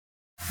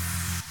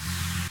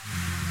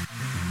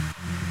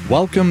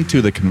Welcome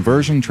to the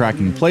Conversion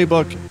Tracking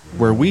Playbook,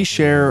 where we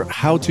share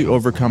how to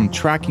overcome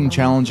tracking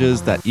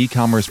challenges that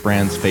e-commerce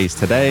brands face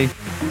today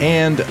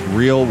and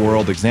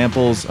real-world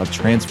examples of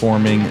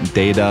transforming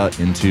data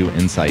into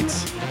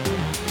insights.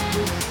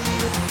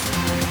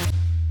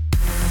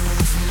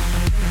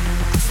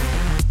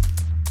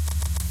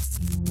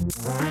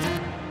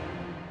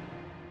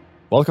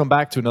 Welcome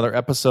back to another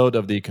episode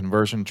of the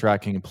Conversion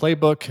Tracking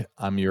Playbook.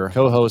 I'm your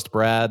co-host,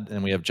 Brad,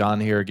 and we have John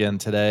here again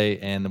today.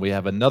 And we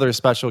have another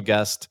special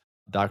guest,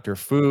 Dr.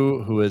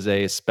 Fu, who is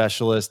a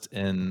specialist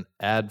in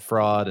ad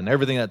fraud and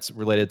everything that's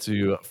related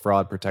to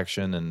fraud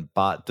protection and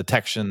bot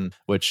detection,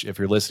 which if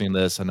you're listening to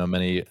this, I know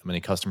many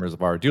customers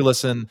of ours do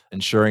listen,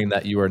 ensuring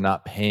that you are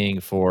not paying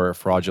for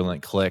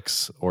fraudulent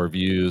clicks or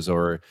views,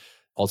 or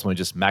ultimately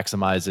just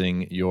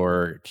maximizing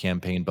your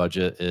campaign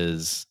budget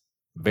is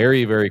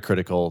very, very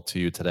critical to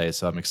you today.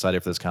 So I'm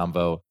excited for this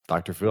convo.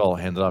 Dr. Fu, I'll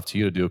hand it off to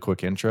you to do a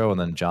quick intro, and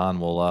then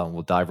John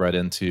will dive right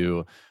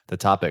into the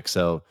topic.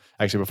 So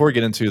actually, before we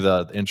get into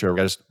the intro, I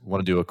just want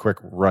to do a quick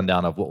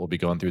rundown of what we'll be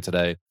going through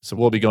today. So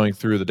we'll be going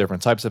through the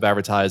different types of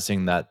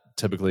advertising that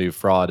typically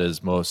fraud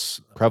is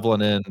most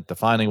prevalent in,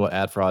 defining what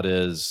ad fraud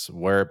is,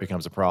 where it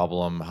becomes a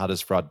problem, how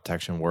does fraud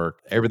detection work,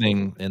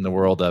 everything in the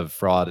world of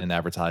fraud in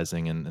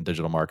advertising and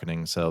digital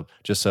marketing. So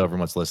just so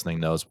everyone's listening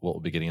knows what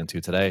we'll be getting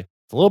into today.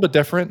 It's a little bit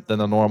different than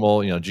the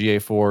normal,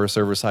 GA4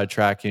 server-side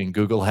tracking,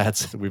 Google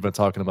Ads we've been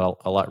talking about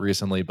a lot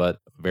recently,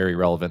 but very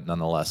relevant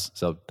nonetheless.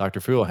 So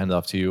Dr. Fu, I'll hand it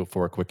off to you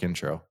for a quick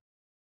intro.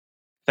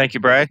 Thank you,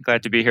 Brad.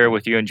 Glad to be here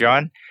with you and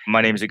John.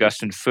 My name is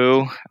Augustine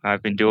Fu.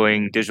 I've been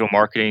doing digital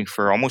marketing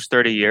for almost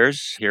 30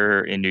 years here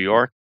in New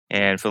York.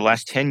 And for the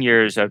last 10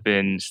 years, I've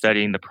been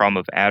studying the problem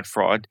of ad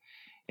fraud.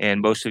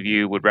 And most of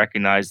you would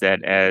recognize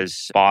that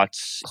as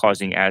bots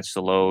causing ads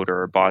to load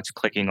or bots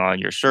clicking on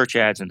your search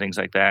ads and things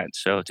like that.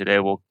 So today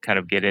we'll kind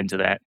of get into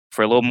that.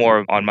 For a little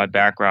more on my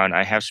background,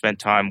 I have spent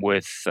time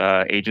with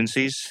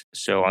agencies.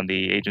 So on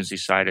the agency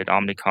side at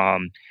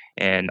Omnicom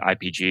and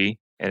IPG.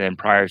 And then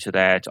prior to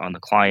that, on the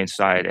client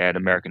side at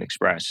American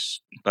Express.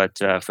 But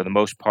for the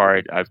most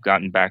part, I've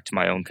gotten back to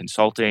my own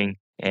consulting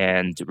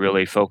and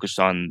really focused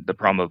on the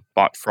problem of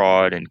bot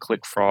fraud and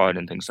click fraud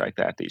and things like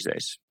that these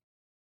days.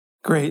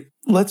 Great.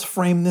 Let's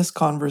frame this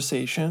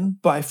conversation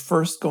by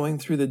first going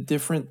through the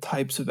different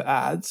types of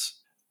ads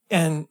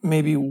and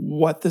maybe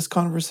what this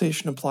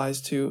conversation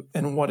applies to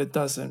and what it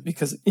doesn't.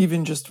 Because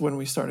even just when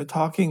we started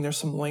talking, there's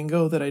some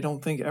lingo that I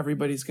don't think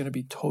everybody's going to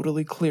be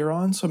totally clear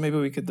on. So maybe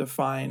we could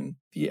define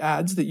the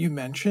ads that you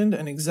mentioned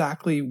and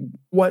exactly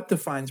what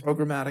defines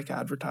programmatic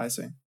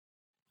advertising.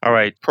 All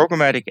right.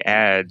 Programmatic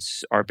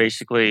ads are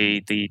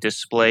basically the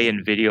display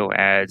and video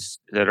ads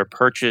that are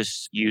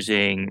purchased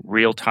using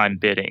real-time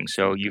bidding.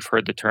 So you've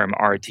heard the term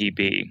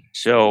RTB.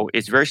 So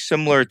it's very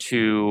similar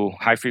to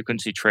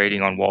high-frequency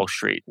trading on Wall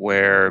Street,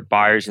 where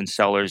buyers and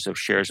sellers of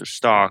shares of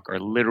stock are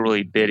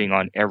literally bidding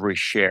on every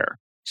share.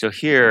 So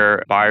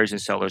here, buyers and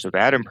sellers of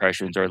ad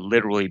impressions are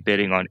literally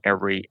bidding on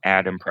every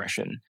ad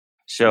impression.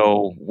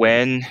 So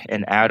when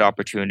an ad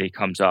opportunity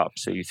comes up,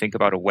 so you think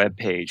about a web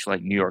page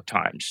like New York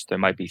Times, there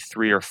might be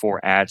 3 or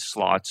 4 ad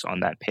slots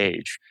on that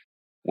page.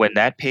 When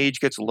that page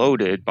gets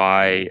loaded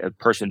by a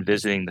person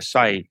visiting the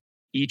site,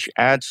 each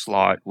ad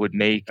slot would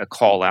make a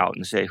call out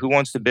and say, who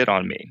wants to bid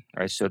on me?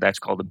 Right? So that's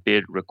called a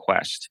bid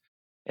request.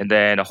 And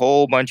then a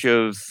whole bunch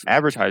of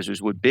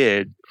advertisers would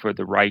bid for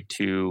the right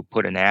to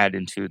put an ad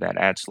into that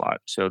ad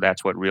slot. So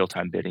that's what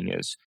real-time bidding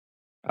is.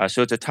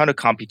 So it's a ton of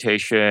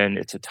computation.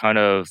 It's a ton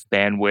of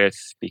bandwidth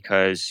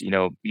because,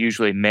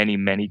 usually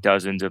many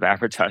dozens of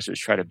advertisers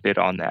try to bid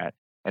on that.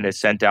 And it's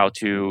sent out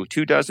to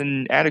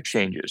 24 ad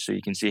exchanges. So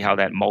you can see how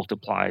that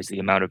multiplies the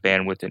amount of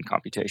bandwidth and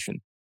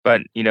computation.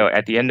 But,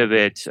 at the end of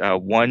it,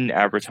 one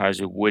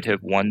advertiser would have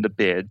won the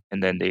bid,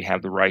 and then they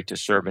have the right to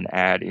serve an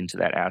ad into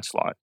that ad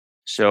slot.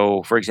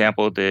 So, for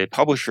example, the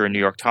publisher in New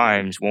York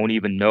Times won't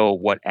even know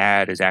what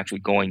ad is actually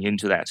going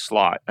into that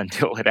slot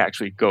until it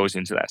actually goes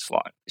into that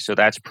slot. So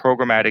that's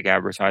programmatic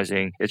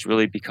advertising. It's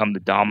really become the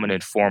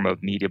dominant form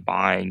of media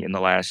buying in the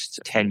last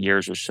 10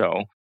 years or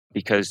so,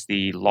 because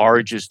the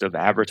largest of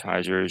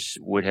advertisers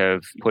would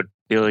have put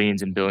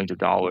billions and billions of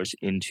dollars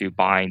into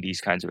buying these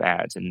kinds of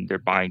ads, and they're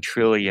buying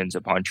trillions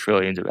upon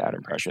trillions of ad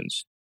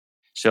impressions.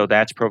 So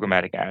that's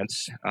programmatic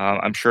ads.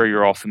 I'm sure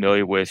you're all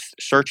familiar with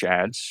search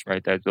ads,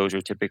 right? Those are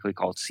typically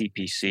called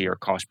CPC or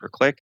cost per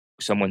click.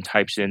 Someone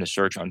types in a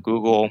search on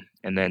Google,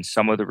 and then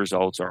some of the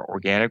results are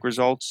organic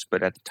results,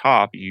 but at the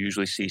top, you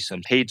usually see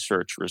some paid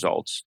search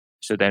results.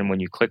 So then when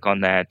you click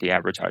on that, the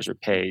advertiser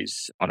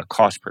pays on a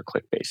cost per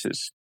click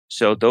basis.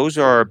 So those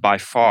are by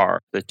far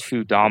the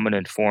 2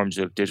 dominant forms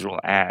of digital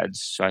ads.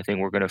 So I think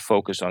we're going to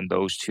focus on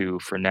those 2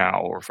 for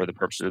now, or for the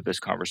purposes of this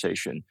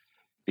conversation,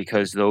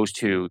 because those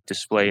 2,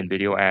 display and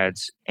video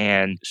ads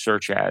and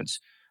search ads,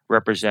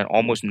 represent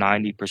almost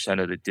 90%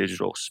 of the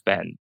digital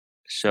spend.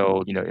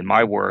 So, in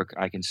my work,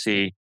 I can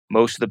see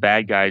most of the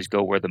bad guys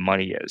go where the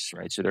money is,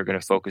 right? So they're going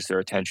to focus their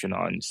attention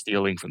on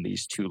stealing from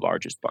these 2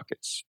 largest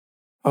buckets.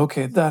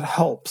 Okay, that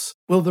helps.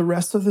 Will the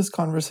rest of this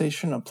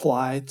conversation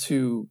apply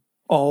to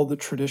all the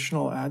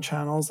traditional ad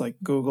channels like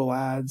Google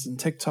Ads and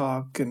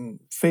TikTok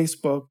and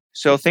Facebook?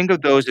 So think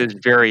of those as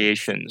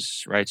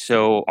variations, right?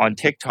 So on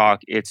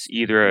TikTok, it's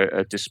either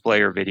a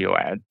display or video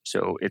ad.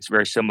 So it's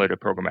very similar to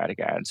programmatic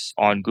ads.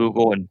 On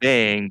Google and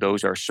Bing,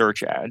 those are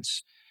search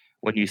ads.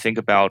 When you think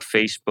about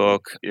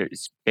Facebook,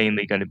 it's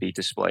mainly going to be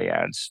display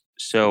ads.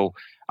 So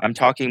I'm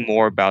talking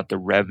more about the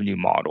revenue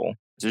model.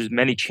 There's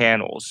many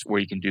channels where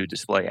you can do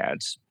display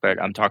ads,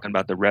 but I'm talking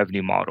about the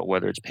revenue model,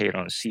 whether it's paid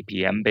on a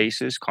CPM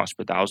basis, cost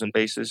per thousand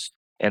basis,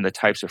 and the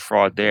types of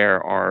fraud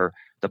there are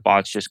the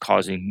bots just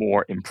causing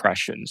more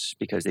impressions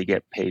because they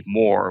get paid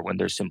more when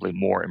there's simply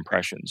more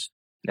impressions.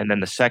 And then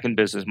the second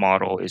business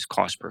model is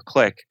cost per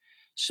click.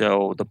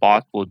 So the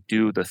bot will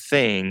do the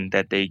thing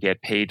that they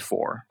get paid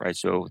for, right?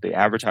 So the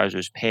advertiser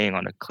is paying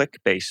on a click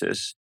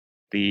basis.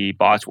 The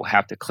bots will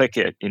have to click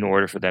it in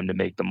order for them to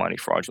make the money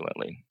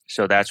fraudulently.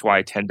 So that's why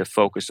I tend to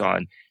focus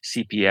on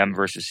CPM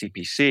versus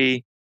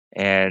CPC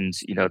and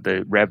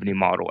the revenue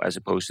model as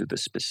opposed to the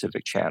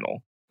specific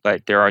channel.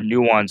 But there are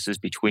nuances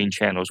between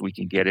channels. We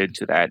can get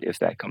into that if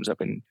that comes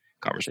up in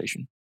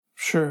conversation.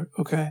 Sure.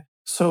 Okay.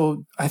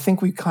 So I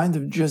think we kind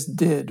of just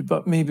did,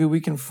 but maybe we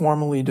can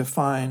formally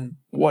define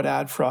what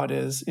ad fraud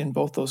is in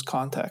both those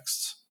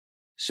contexts.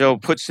 So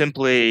put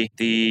simply,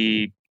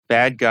 the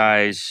bad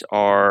guys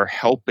are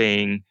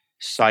helping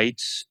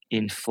sites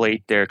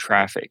inflate their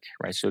traffic,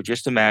 right? So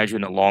just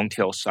imagine a long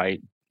tail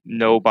site.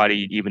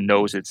 Nobody even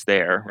knows it's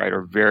there, right?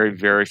 Or very,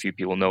 very few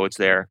people know it's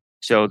there.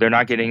 So they're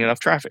not getting enough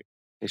traffic.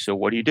 Okay, so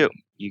what do?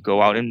 You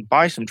go out and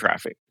buy some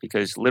traffic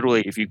because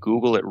literally, if you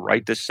Google it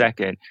right this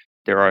second,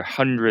 there are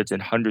hundreds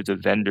and hundreds of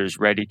vendors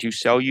ready to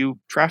sell you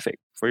traffic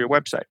for your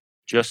website,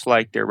 just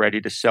like they're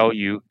ready to sell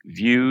you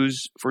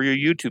views for your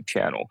YouTube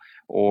channel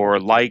or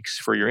likes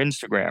for your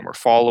Instagram or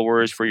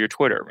followers for your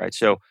Twitter, right?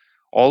 So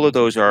all of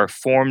those are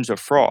forms of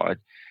fraud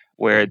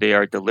where they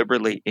are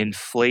deliberately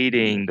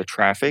inflating the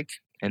traffic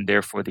and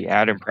therefore the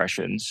ad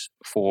impressions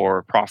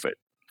for profit.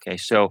 Okay,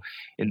 so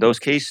in those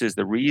cases,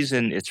 the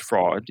reason it's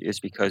fraud is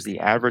because the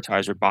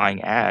advertiser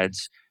buying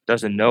ads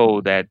doesn't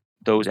know that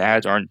those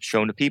ads aren't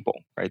shown to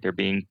people, right? They're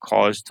being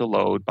caused to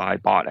load by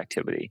bot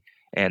activity,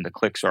 and the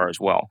clicks are as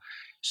well.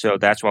 So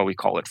that's why we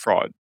call it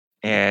fraud.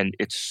 And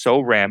it's so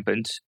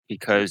rampant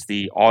because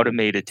the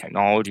automated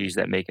technologies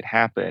that make it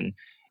happen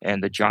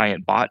and the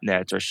giant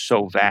botnets are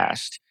so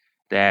vast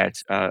that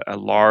a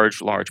large,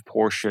 large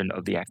portion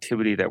of the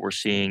activity that we're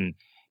seeing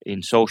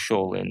in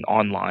social and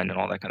online and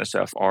all that kind of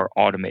stuff are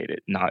automated,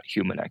 not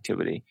human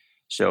activity.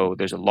 So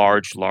there's a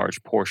large,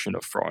 large portion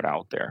of fraud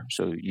out there.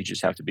 So you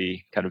just have to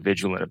be kind of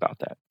vigilant about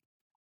that.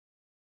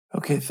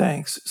 Okay,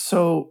 thanks.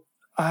 So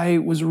I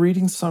was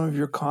reading some of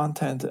your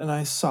content and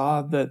I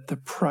saw that the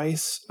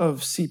price of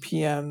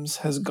CPMs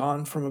has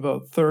gone from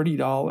about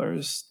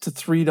 $30 to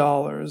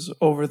 $3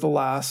 over the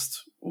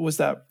last, was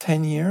that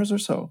 10 years or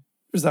so?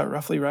 Is that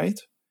roughly right?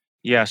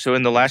 Yeah, so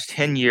in the last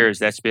 10 years,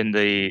 that's been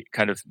the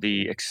kind of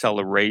the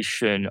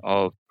acceleration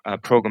of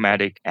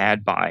programmatic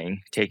ad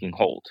buying taking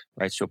hold,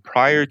 right? So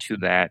prior to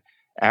that,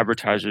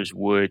 advertisers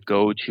would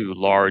go to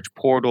large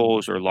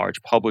portals or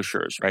large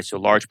publishers, right? So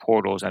large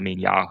portals, I mean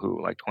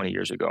Yahoo, like 20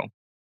 years ago.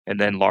 And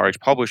then large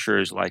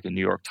publishers like a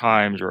New York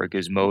Times or a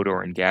Gizmodo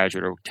or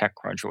Engadget or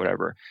TechCrunch or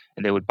whatever,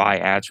 and they would buy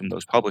ads from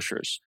those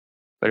publishers.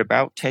 But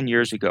about 10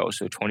 years ago,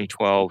 so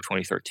 2012,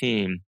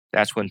 2013,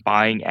 that's when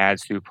buying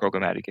ads through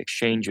programmatic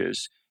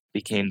exchanges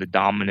became the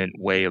dominant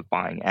way of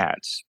buying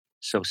ads.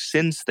 So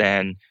since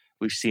then,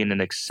 we've seen an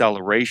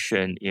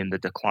acceleration in the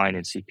decline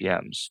in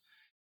CPMs.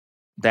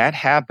 That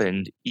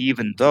happened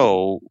even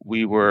though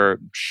we were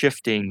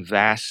shifting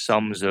vast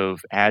sums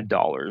of ad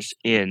dollars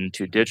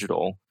into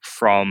digital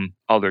from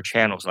other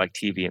channels like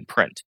TV and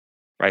print,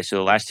 right? So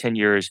the last 10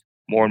 years,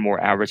 more and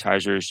more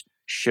advertisers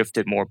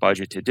shifted more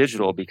budget to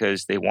digital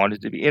because they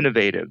wanted to be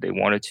innovative. They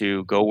wanted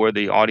to go where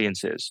the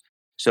audience is.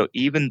 So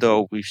even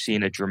though we've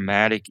seen a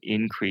dramatic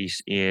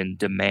increase in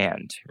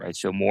demand, right?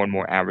 So more and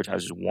more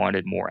advertisers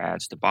wanted more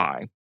ads to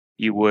buy.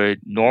 You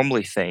would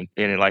normally think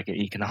in like an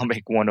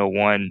economics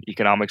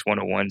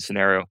 101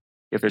 scenario,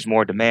 if there's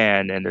more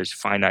demand and there's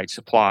finite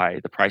supply,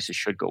 the prices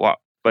should go up.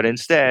 But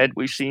instead,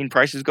 we've seen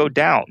prices go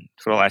down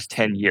for the last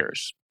 10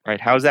 years, right?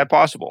 How is that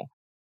possible?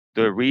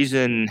 The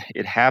reason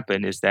it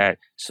happened is that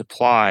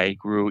supply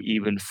grew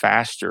even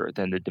faster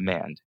than the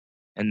demand.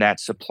 And that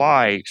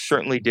supply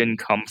certainly didn't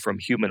come from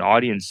human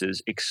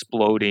audiences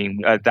exploding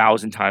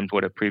 1,000 times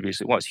what it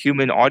previously was.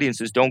 Human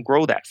audiences don't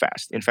grow that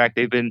fast. In fact,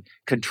 they've been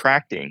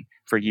contracting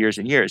for years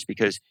and years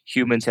because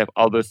humans have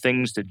other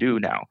things to do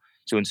now.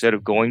 So instead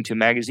of going to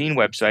magazine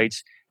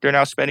websites, they're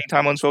now spending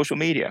time on social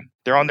media.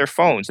 They're on their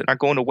phones. They're not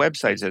going to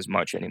websites as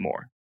much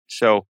anymore.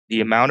 So the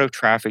amount of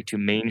traffic to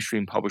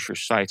mainstream publisher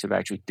sites have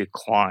actually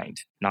declined,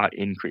 not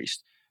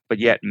increased. But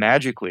yet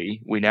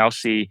magically, we now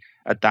see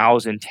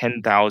 1,000,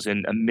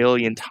 10,000, a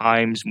million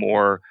times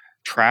more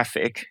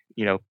traffic,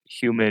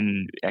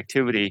 human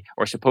activity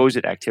or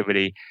supposed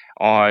activity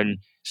on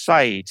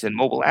sites and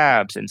mobile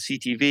apps and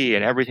CTV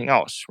and everything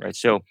else, right?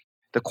 So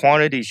the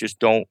quantities just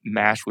don't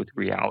match with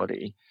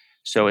reality.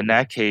 So in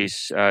that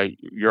case,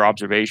 your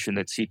observation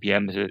that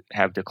CPMs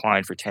have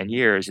declined for 10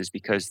 years is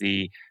because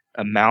the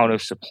amount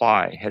of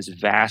supply has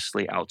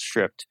vastly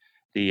outstripped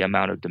the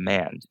amount of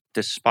demand,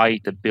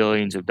 despite the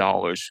billions of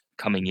dollars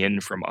coming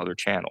in from other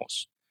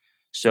channels.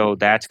 So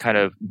that's kind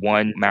of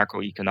one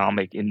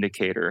macroeconomic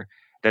indicator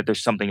that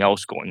there's something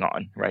else going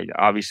on, right?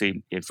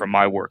 Obviously, from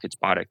my work, it's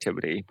bot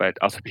activity, but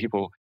other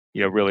people,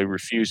 really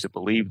refuse to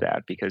believe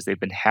that because they've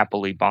been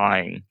happily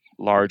buying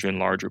larger and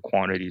larger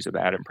quantities of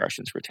ad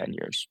impressions for 10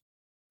 years.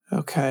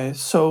 Okay,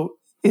 so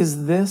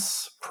is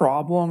this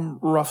problem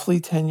roughly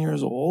 10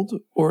 years old,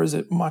 or is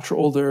it much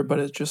older, but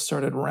it just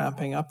started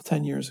ramping up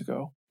 10 years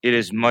ago? It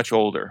is much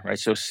older, right?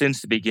 So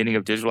since the beginning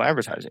of digital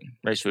advertising,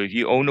 right? So if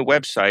you own a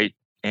website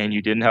and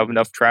you didn't have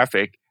enough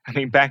traffic, I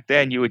mean, back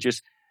then you would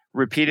just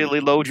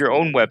repeatedly load your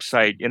own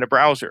website in a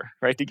browser,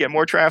 right, to get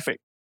more traffic.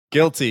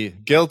 Guilty.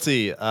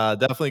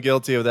 Definitely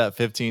guilty of that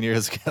 15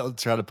 years ago,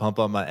 try to pump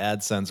up my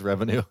AdSense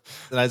revenue.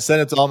 And I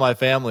sent it to all my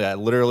family.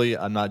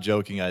 I'm not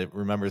joking. I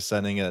remember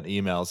sending an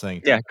email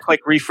saying, Yeah,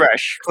 click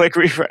refresh, click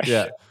refresh.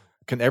 yeah,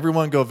 can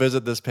everyone go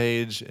visit this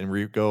page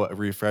and go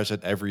refresh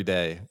it every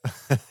day?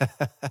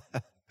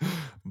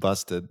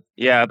 Busted.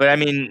 Yeah, but I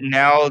mean,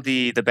 now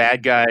the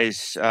bad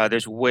guys,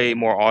 there's way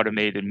more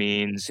automated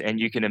means, and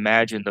you can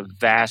imagine the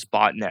vast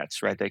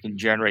botnets, right? They can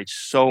generate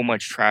so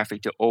much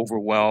traffic to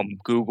overwhelm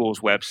Google's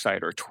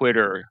website or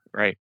Twitter,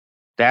 right?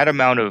 That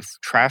amount of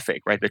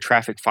traffic, right? The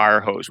traffic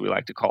fire hose, we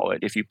like to call it.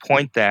 If you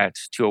point that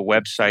to a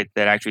website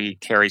that actually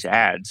carries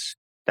ads,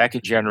 that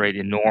could generate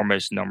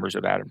enormous numbers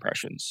of ad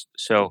impressions.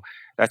 So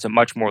that's a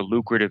much more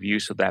lucrative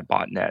use of that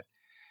botnet.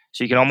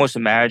 So you can almost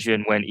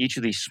imagine when each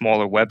of these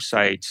smaller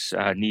websites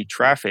need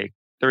traffic,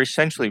 they're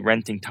essentially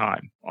renting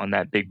time on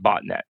that big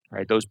botnet,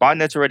 right? Those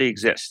botnets already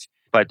exist,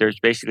 but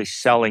there's basically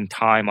selling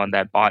time on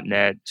that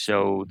botnet.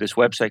 So this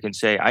website can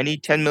say, I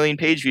need 10 million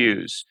page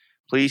views.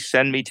 Please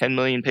send me 10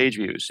 million page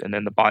views. And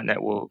then the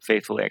botnet will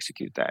faithfully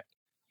execute that.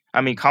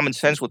 I mean, common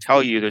sense will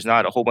tell you there's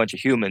not a whole bunch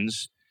of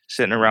humans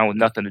sitting around with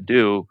nothing to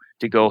do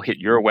to go hit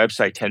your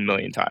website 10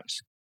 million times.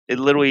 It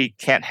literally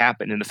can't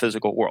happen in the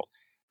physical world.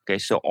 Okay,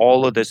 so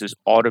all of this is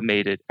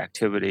automated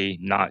activity,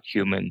 not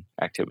human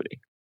activity.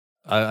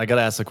 I got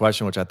to ask the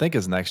question, which I think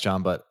is next,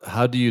 John, but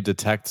how do you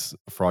detect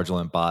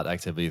fraudulent bot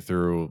activity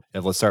through,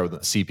 let's start with the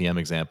CPM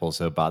example.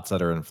 So bots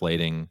that are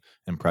inflating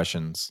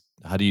impressions.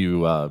 How do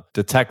you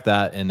detect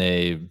that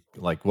in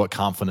what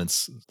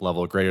confidence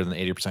level, greater than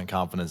 80%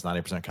 confidence,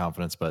 90%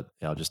 confidence? But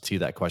I'll just tee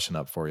that question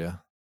up for you.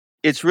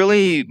 It's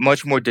really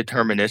much more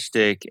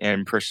deterministic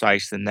and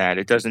precise than that.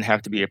 It doesn't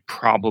have to be a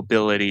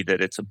probability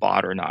that it's a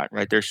bot or not,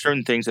 right? There's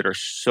certain things that are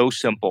so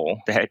simple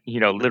that,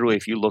 literally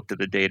if you looked at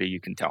the data, you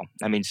can tell.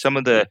 I mean, some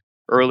of the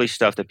early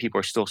stuff that people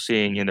are still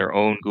seeing in their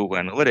own Google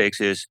Analytics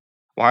is,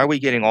 why are we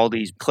getting all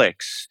these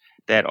clicks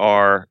that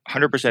are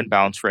 100%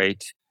 bounce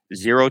rate,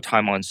 0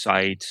 time on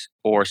site,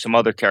 or some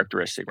other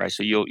characteristic, right?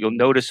 So you'll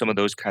notice some of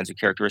those kinds of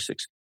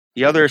characteristics.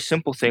 The other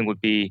simple thing would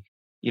be,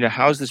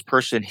 how's this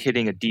person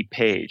hitting a deep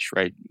page,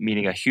 right?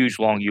 Meaning a huge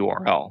long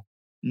URL.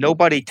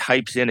 Nobody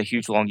types in a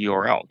huge long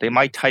URL. They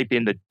might type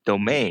in the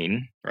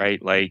domain,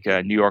 right? Like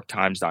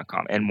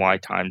NewYorkTimes.com,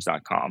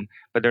 NYTimes.com,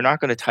 but they're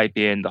not going to type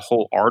in the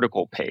whole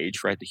article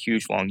page, right? The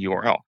huge long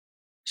URL.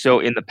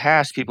 So in the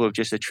past, people have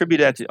just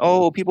attributed that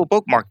to, people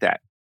bookmark that.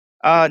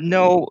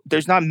 No,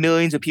 there's not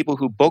millions of people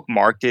who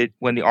bookmarked it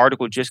when the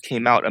article just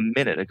came out a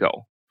minute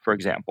ago, for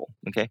example.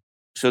 Okay.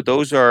 So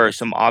those are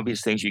some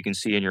obvious things you can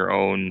see in your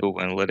own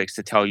Google Analytics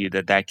to tell you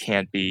that that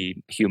can't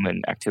be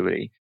human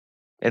activity.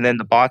 And then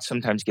the bots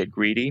sometimes get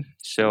greedy.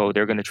 So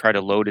they're going to try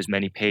to load as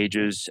many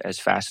pages as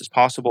fast as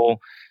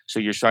possible. So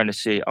you're starting to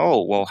see,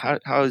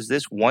 how is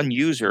this one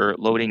user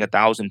loading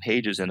 1,000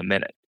 pages in a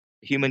minute?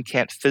 A human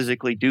can't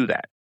physically do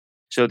that.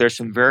 So there's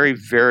some very,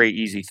 very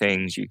easy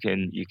things you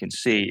can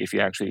see if you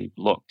actually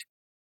looked.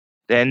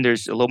 Then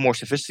there's a little more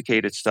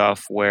sophisticated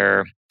stuff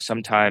where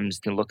sometimes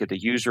you can look at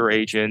the user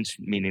agent,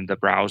 meaning the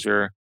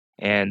browser,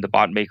 and the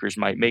bot makers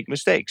might make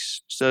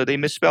mistakes. So they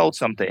misspelled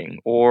something,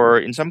 or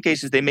in some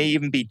cases, they may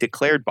even be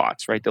declared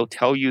bots, right? They'll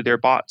tell you they're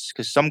bots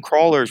because some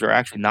crawlers are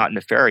actually not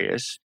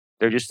nefarious.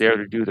 They're just there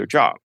to do their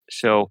job.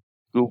 So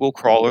Google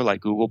crawler,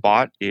 like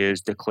Googlebot,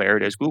 is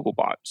declared as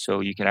Googlebot.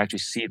 So you can actually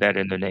see that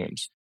in their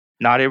names.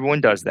 Not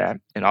everyone does that.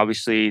 And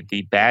obviously,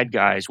 the bad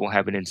guys will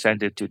have an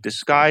incentive to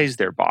disguise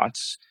their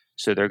bots.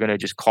 So they're going to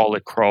just call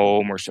it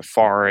Chrome or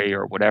Safari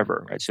or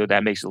whatever, right? So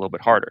that makes it a little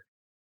bit harder.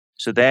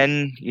 So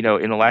then, in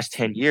the last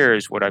 10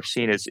 years, what I've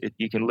seen is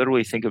you can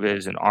literally think of it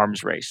as an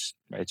arms race,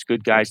 right? It's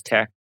good guys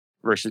tech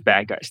versus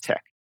bad guys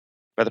tech.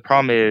 But the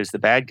problem is the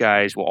bad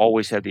guys will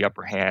always have the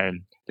upper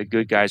hand. The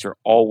good guys are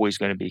always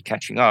going to be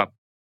catching up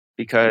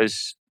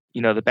because,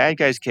 the bad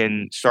guys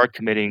can start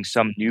committing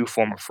some new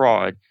form of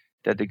fraud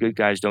that the good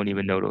guys don't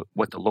even know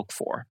what to look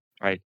for,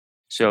 right?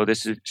 So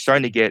this is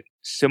starting to get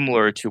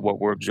similar to what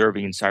we're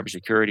observing in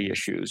cybersecurity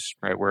issues,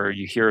 right? Where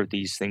you hear of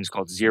these things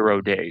called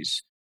 0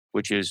 days,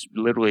 which is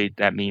literally,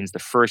 that means the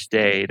first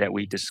day that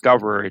we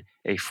discovered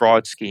a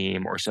fraud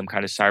scheme or some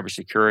kind of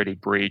cybersecurity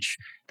breach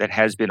that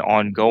has been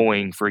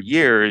ongoing for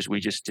years, we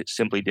just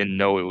simply didn't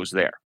know it was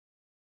there.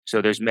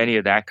 So there's many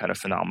of that kind of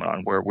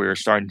phenomenon where we're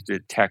starting to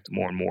detect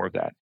more and more of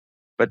that.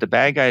 But the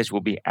bad guys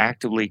will be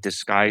actively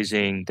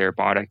disguising their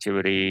bot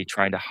activity,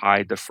 trying to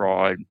hide the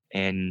fraud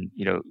and,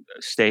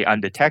 stay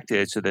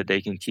undetected so that they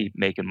can keep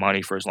making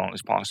money for as long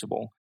as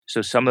possible.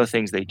 So some of the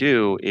things they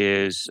do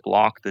is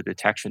block the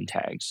detection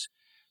tags.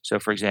 So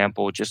for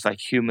example, just like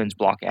humans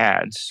block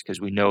ads,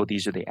 because we know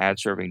these are the ad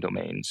serving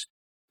domains,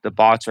 the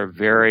bots are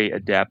very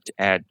adept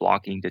at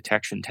blocking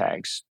detection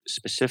tags,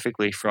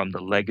 specifically from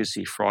the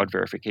legacy fraud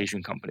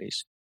verification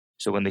companies.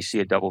 So when they see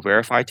a double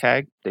verify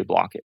tag, they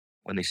block it.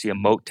 When they see a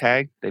moat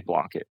tag, they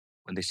block it.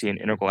 When they see an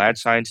integral ad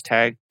signs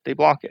tag, they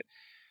block it.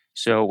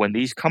 So when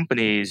these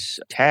companies'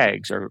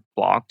 tags are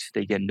blocked,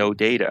 they get no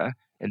data,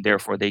 and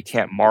therefore they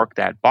can't mark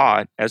that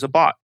bot as a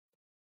bot.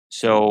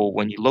 So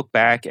when you look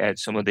back at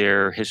some of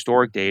their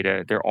historic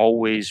data, they're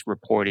always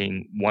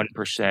reporting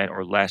 1%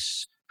 or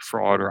less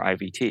fraud or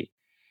IVT.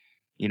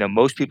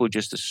 Most people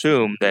just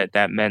assume that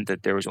that meant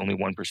that there was only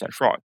 1%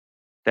 fraud.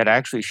 That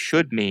actually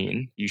should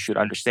mean, you should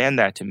understand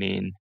that to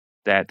mean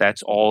that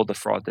that's all the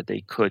fraud that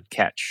they could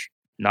catch,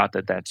 not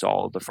that that's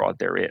all the fraud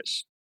there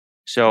is.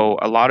 So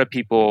a lot of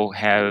people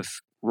have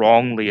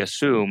wrongly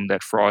assumed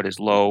that fraud is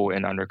low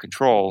and under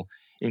control,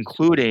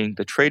 including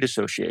the trade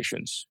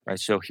associations, right?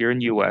 So here in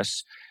the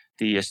US,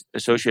 the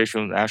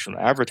Association of National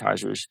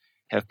Advertisers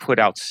have put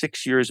out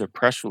 6 years of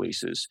press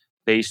releases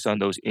based on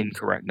those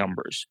incorrect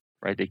numbers,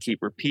 right? They keep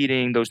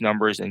repeating those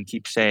numbers and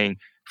keep saying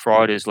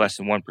fraud is less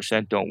than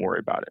 1%, don't worry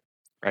about it,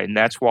 right? And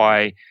that's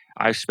why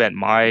I've spent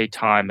my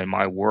time and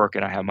my work,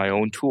 and I have my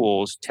own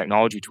tools,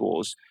 technology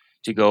tools,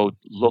 to go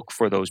look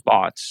for those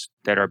bots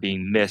that are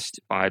being missed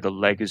by the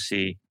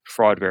legacy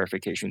fraud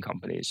verification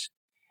companies.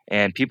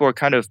 And people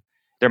are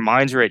their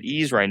minds are at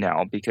ease right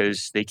now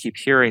because they keep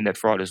hearing that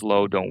fraud is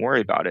low, don't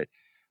worry about it.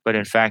 But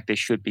in fact, they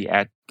should be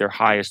at their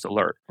highest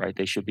alert, right?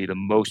 They should be the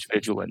most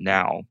vigilant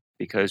now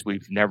because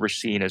we've never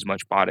seen as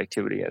much bot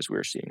activity as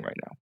we're seeing right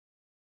now.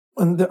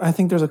 And I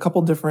think there's a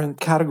couple different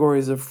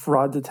categories of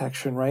fraud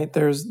detection, right?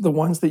 There's the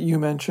ones that you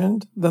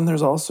mentioned. Then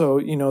there's also,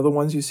 the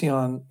ones you see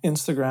on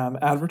Instagram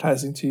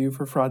advertising to you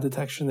for fraud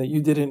detection that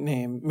you didn't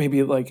name,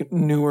 maybe like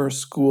newer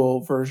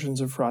school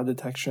versions of fraud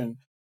detection.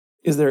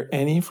 Is there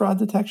any fraud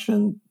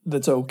detection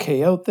that's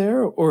okay out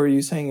there? Or are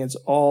you saying it's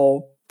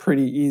all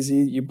pretty easy?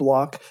 You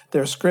block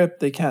their script,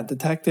 they can't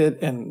detect it,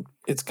 and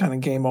it's kind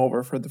of game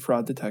over for the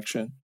fraud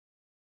detection?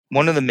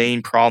 One of the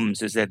main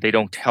problems is that they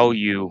don't tell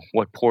you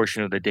what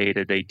portion of the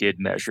data they did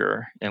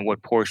measure and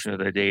what portion of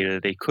the data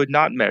they could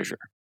not measure.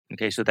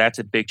 Okay, so that's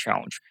a big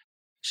challenge.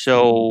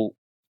 So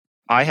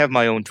I have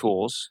my own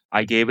tools.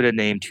 I gave it a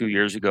name 2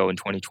 years ago in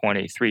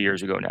 2020, 3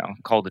 years ago now,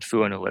 called it Fu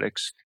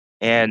Analytics.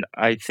 And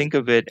I think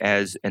of it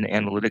as an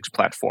analytics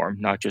platform,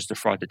 not just a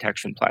fraud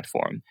detection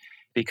platform,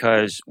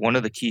 because one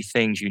of the key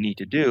things you need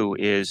to do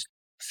is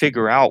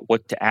figure out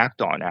what to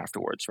act on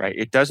afterwards, right?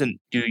 It doesn't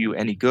do you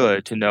any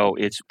good to know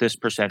it's this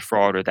percent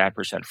fraud or that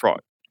percent fraud,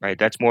 right?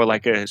 That's more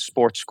like a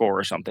sports score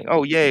or something.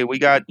 Oh, yay, we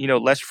got,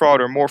 less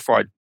fraud or more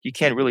fraud. You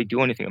can't really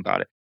do anything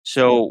about it.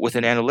 So with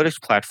an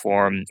analytics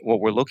platform, what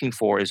we're looking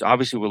for is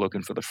obviously we're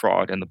looking for the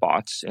fraud and the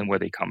bots and where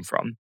they come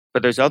from.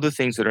 But there's other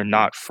things that are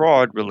not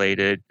fraud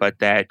related, but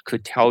that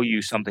could tell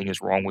you something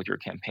is wrong with your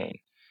campaign.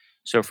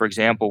 So, for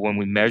example, when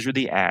we measure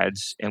the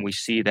ads and we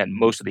see that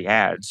most of the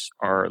ads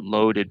are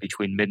loaded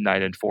between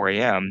midnight and 4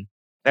 a.m.,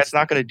 that's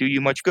not going to do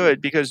you much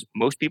good because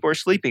most people are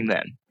sleeping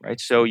then, right?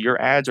 So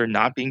your ads are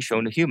not being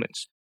shown to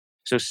humans.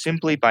 So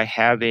simply by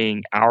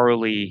having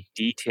hourly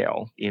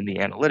detail in the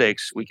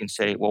analytics, we can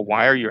say, well,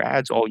 why are your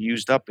ads all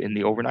used up in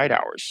the overnight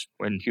hours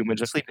when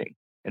humans are sleeping?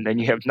 And then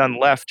you have none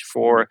left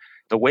for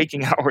the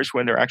waking hours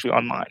when they're actually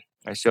online.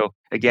 Right? So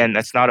again,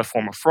 that's not a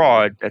form of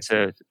fraud. That's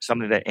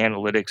something that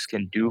analytics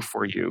can do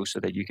for you so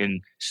that you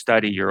can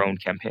study your own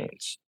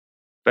campaigns.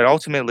 But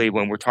ultimately,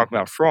 when we're talking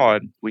about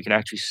fraud, we can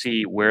actually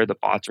see where the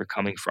bots are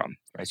coming from.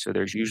 Right? So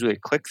there's usually a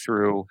click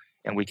through,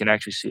 and we can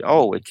actually see,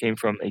 oh, it came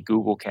from a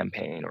Google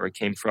campaign or it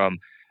came from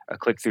a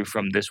click through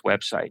from this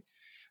website.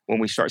 When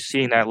we start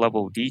seeing that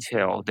level of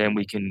detail, then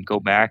we can go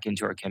back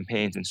into our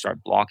campaigns and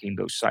start blocking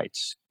those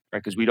sites,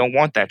 right? Because we don't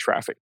want that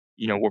traffic.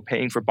 We're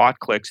paying for bot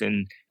clicks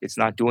and it's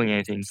not doing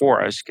anything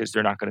for us because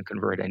they're not going to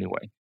convert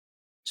anyway.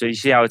 So you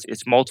see how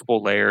it's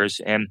multiple layers,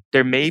 and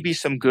there may be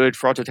some good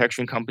fraud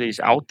detection companies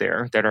out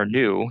there that are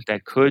new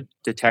that could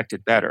detect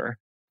it better.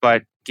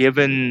 But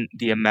given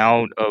the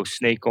amount of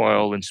snake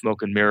oil and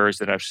smoke and mirrors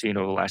that I've seen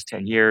over the last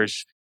 10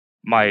 years,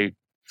 my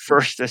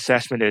first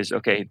assessment is,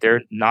 okay,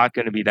 they're not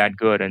going to be that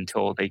good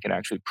until they can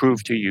actually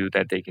prove to you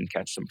that they can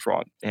catch some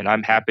fraud. And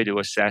I'm happy to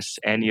assess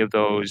any of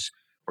those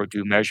or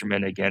do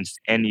measurement against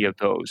any of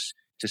those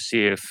to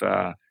see if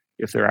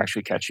they're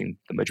actually catching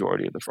the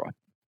majority of the fraud.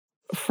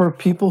 For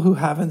people who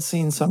haven't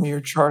seen some of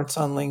your charts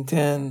on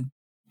LinkedIn,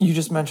 you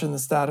just mentioned the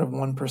stat of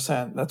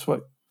 1%. That's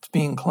what's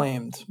being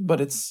claimed, but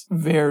it's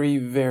very,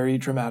 very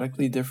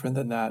dramatically different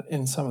than that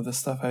in some of the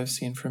stuff I've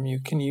seen from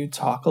you. Can you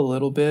talk a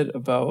little bit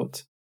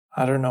about,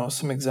 I don't know,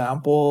 some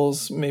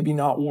examples, maybe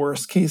not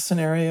worst case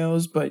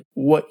scenarios, but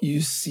what you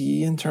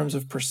see in terms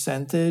of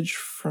percentage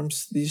from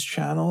these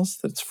channels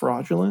that's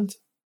fraudulent?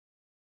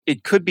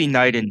 It could be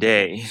night and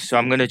day. So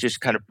I'm going to just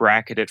kind of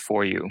bracket it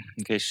for you.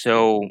 Okay.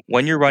 So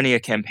when you're running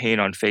a campaign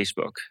on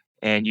Facebook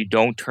and you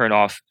don't turn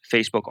off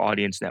Facebook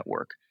Audience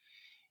Network,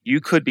 you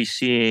could be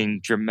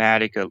seeing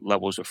dramatic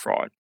levels of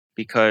fraud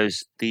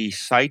because the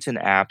sites and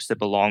apps that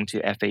belong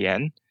to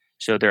FAN,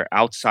 so they're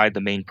outside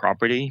the main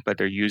property, but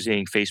they're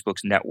using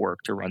Facebook's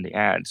network to run the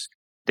ads.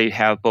 They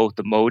have both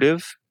the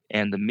motive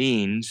and the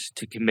means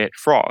to commit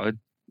fraud,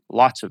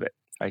 lots of it.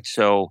 Right.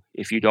 So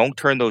if you don't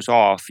turn those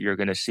off, you're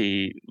going to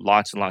see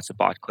lots and lots of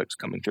bot clicks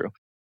coming through.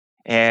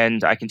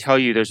 And I can tell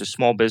you there's a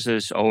small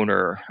business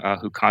owner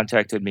who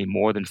contacted me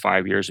more than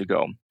 5 years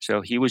ago.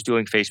 So he was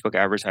doing Facebook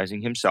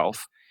advertising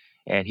himself,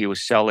 and he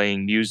was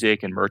selling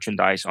music and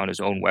merchandise on his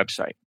own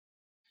website.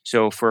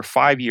 So for a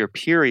 5 year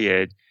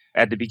period,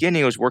 at the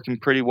beginning, it was working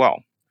pretty well,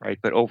 right?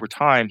 But over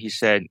time, he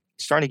said,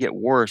 it's starting to get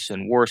worse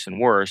and worse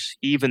and worse,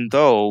 even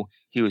though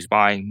he was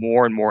buying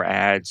more and more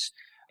ads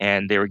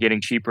and they were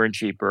getting cheaper and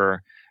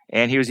cheaper.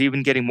 And he was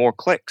even getting more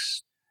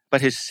clicks, but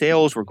his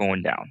sales were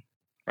going down,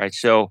 right?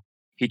 So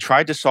he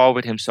tried to solve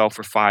it himself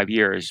for 5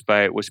 years,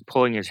 but was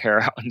pulling his hair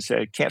out and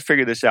said, can't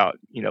figure this out.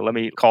 Let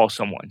me call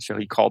someone. So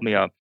he called me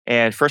up.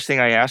 And first thing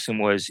I asked him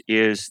was,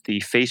 is the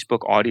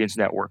Facebook Audience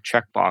Network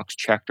checkbox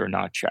checked or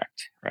not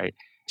checked, right?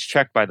 It's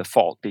checked by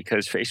default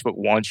because Facebook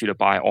wants you to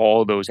buy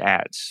all those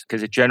ads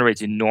because it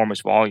generates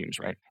enormous volumes,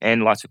 right?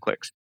 And lots of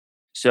clicks.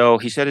 So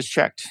he said it's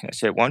checked. I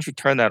said, why don't you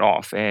turn that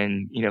off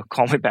and,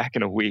 call me back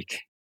in a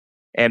week.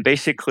 And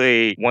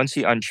basically, once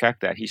he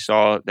unchecked that, he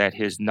saw that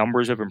his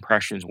numbers of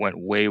impressions went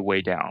way,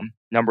 way down.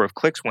 Number of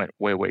clicks went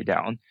way, way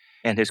down.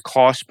 And his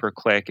cost per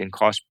click and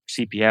cost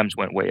CPMs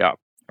went way up,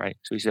 right?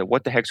 So he said,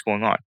 what the heck's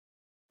going on?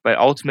 But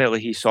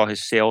ultimately, he saw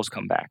his sales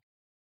come back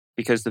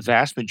because the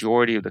vast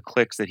majority of the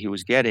clicks that he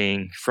was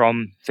getting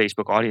from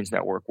Facebook Audience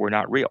Network were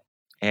not real.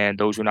 And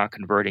those were not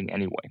converting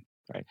anyway,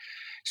 right?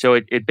 So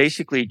it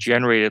basically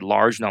generated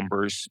large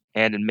numbers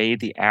and it made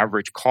the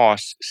average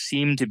costs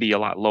seem to be a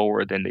lot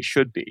lower than they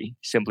should be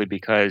simply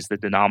because the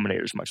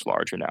denominator is much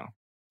larger now.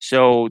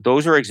 So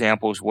those are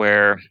examples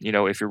where,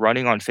 if you're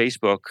running on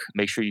Facebook,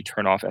 make sure you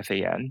turn off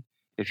FAN.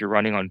 If you're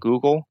running on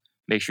Google,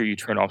 make sure you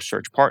turn off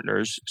search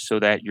partners so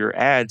that your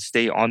ads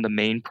stay on the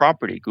main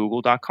property,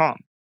 google.com,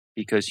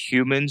 because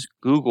humans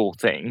Google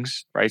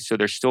things, right? So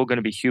there's still going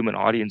to be human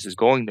audiences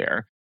going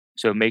there.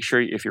 So make sure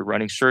if you're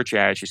running search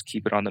ads, just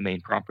keep it on the main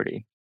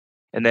property.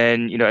 And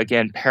then,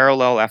 again,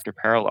 parallel after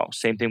parallel.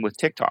 Same thing with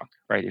TikTok,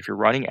 right? If you're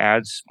running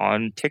ads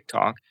on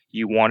TikTok,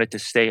 you want it to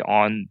stay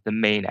on the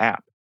main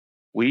app.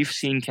 We've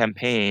seen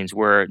campaigns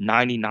where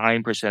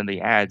 99% of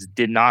the ads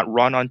did not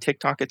run on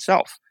TikTok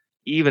itself,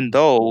 even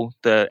though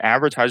the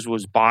advertiser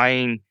was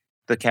buying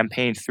the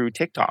campaign through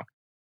TikTok.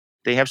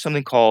 They have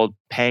something called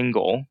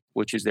Pangle,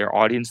 which is their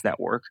audience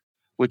network,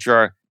 which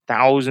are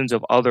thousands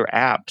of other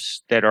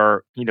apps that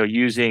are,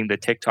 using the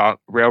TikTok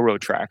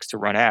railroad tracks to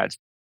run ads.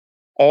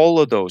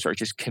 All of those are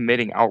just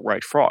committing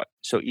outright fraud.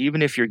 So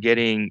even if you're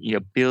getting,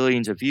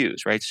 billions of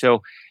views, right?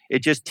 So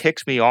it just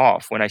ticks me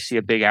off when I see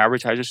a big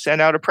advertiser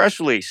send out a press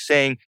release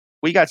saying,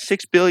 we got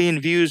 6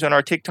 billion views on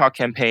our TikTok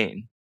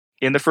campaign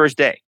in the first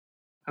day.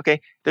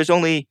 Okay. There's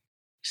only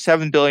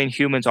 7 billion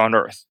humans on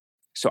Earth.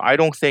 So I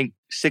don't think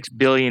 6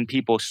 billion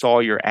people saw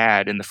your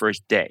ad in the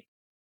first day.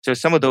 So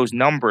some of those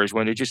numbers,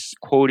 when they're just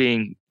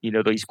quoting,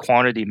 these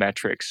quantity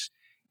metrics,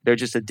 they're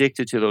just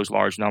addicted to those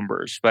large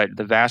numbers. But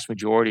the vast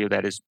majority of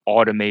that is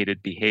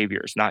automated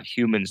behaviors, not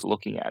humans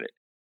looking at it,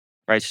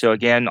 right? So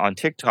again, on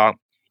TikTok,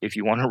 if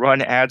you want to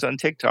run ads on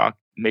TikTok,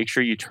 make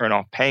sure you turn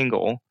off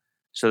Pangle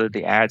so that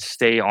the ads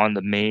stay on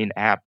the main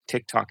app,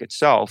 TikTok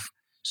itself.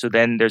 So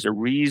then there's a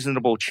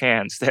reasonable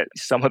chance that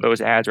some of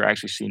those ads are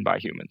actually seen by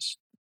humans.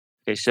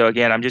 Okay, so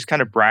again, I'm just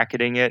kind of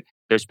bracketing it.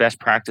 There's best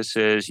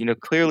practices.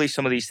 Clearly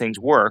some of these things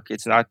work.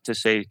 It's not to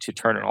say to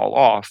turn it all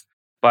off,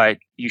 but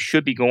you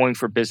should be going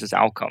for business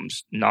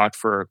outcomes, not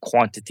for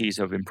quantities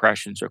of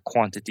impressions or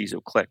quantities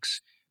of clicks,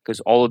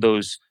 because all of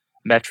those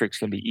metrics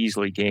can be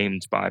easily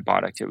gamed by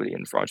bot activity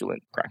and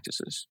fraudulent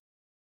practices.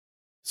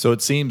 So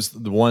it seems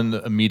the one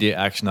immediate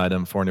action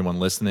item for anyone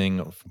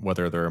listening,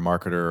 whether they're a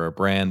marketer or a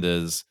brand,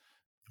 is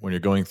when you're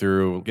going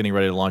through getting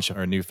ready to launch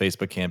our new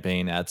Facebook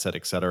campaign, ad set,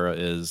 et cetera,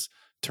 is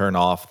turn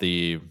off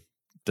the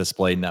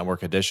display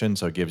network edition.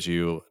 So it gives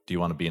you, do you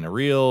want to be in a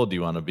reel? Do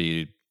you want to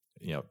be,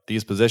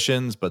 these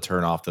positions, but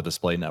turn off the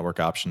display network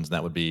options? And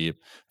that would be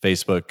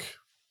Facebook,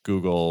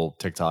 Google,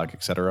 TikTok,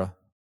 et cetera.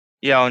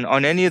 Yeah,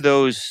 on any of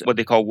those, what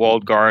they call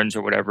walled gardens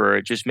or whatever,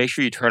 just make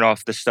sure you turn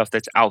off the stuff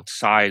that's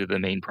outside of the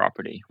main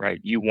property, right?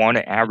 You want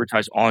to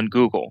advertise on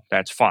Google,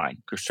 that's fine,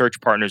 because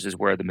search partners is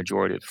where the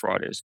majority of the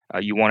fraud is.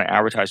 You want to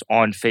advertise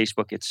on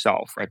Facebook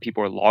itself, right?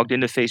 People are logged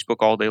into Facebook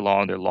all day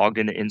long. They're logged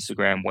into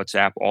Instagram,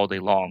 WhatsApp all day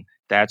long.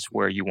 That's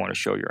where you want to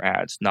show your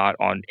ads, not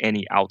on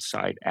any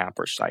outside app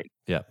or site.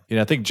 Yeah.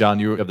 I think, John,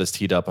 you have this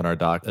teed up on our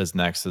doc as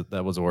next.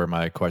 That was where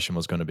my question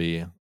was going to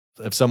be.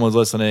 If someone's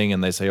listening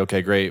and they say,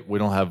 okay, great, we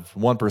don't have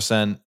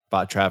 1%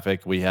 bot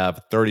traffic, we have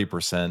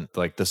 30%,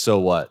 like the so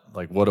what?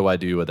 Like, what do I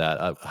do with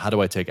that? How do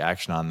I take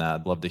action on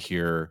that? I'd love to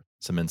hear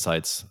some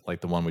insights like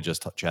the one we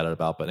just chatted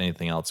about, but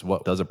anything else,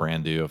 what does a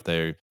brand do if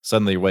they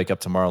suddenly wake up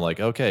tomorrow like,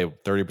 okay,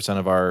 30%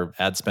 of our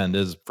ad spend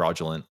is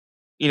fraudulent?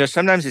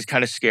 Sometimes it's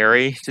kind of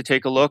scary to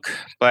take a look,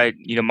 but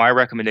my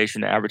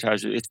recommendation to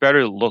advertisers, it's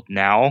better to look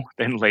now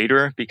than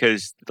later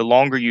because the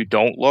longer you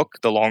don't look,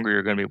 the longer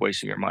you're going to be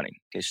wasting your money.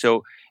 Okay,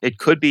 so it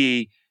could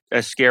be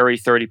a scary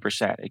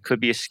 30%, it could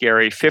be a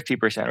scary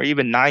 50% or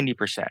even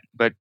 90%,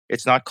 but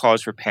it's not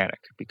cause for panic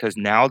because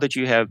now that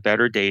you have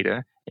better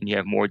data and you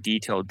have more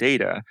detailed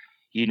data,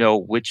 you know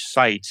which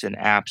sites and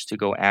apps to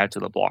go add to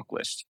the block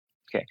list.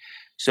 Okay.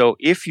 So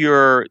if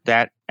you're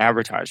that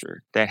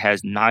advertiser that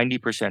has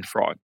 90%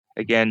 fraud,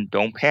 again,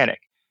 don't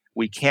panic.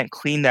 We can't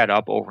clean that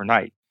up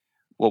overnight.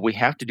 What we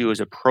have to do is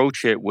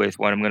approach it with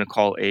what I'm going to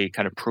call a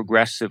kind of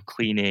progressive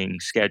cleaning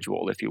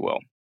schedule, if you will.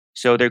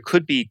 So there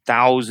could be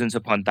thousands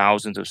upon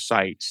thousands of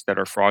sites that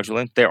are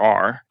fraudulent. There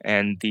are,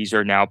 and these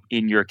are now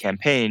in your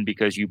campaign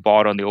because you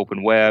bought on the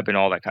open web and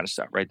all that kind of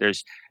stuff, right?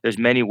 There's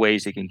many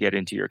ways they can get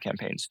into your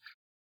campaigns.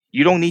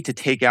 You don't need to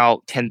take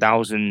out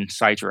 10,000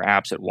 sites or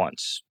apps at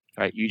once,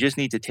 right? You just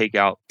need to take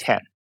out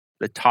 10,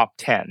 the top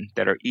 10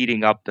 that are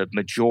eating up the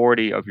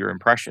majority of your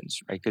impressions,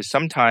 right? Because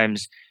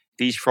sometimes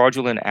these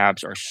fraudulent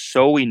apps are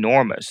so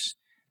enormous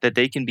that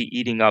they can be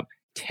eating up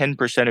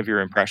 10% of your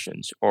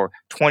impressions or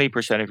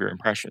 20% of your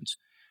impressions.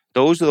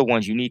 Those are the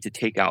ones you need to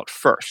take out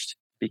first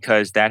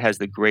because that has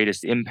the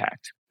greatest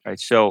impact, right?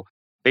 So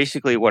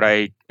basically what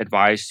I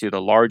advise to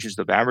the largest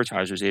of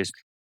advertisers is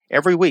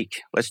every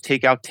week, let's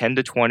take out 10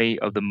 to 20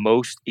 of the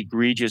most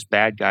egregious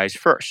bad guys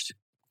first.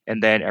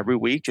 And then every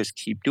week, just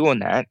keep doing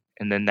that.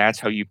 And then that's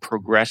how you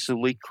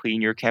progressively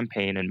clean your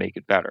campaign and make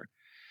it better.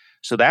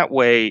 So that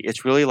way,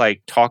 it's really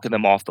like talking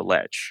them off the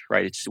ledge,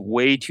 right? It's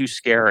way too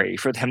scary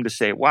for them to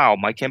say, wow,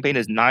 my campaign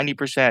is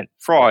 90%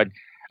 fraud.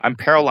 I'm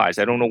paralyzed.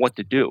 I don't know what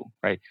to do,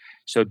 right?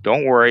 So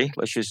don't worry.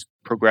 Let's just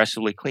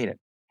progressively clean it.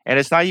 And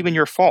it's not even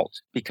your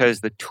fault because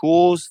the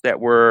tools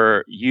that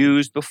were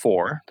used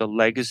before, the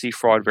legacy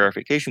fraud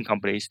verification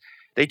companies,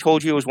 they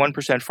told you it was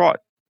 1% fraud.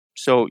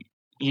 So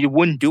you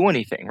wouldn't do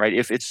anything, right?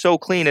 If it's so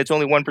clean, it's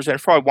only 1%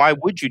 fraud, why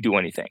would you do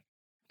anything?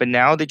 But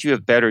now that you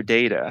have better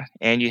data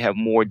and you have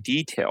more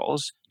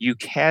details, you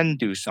can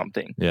do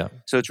something. Yeah.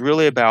 So it's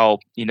really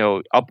about,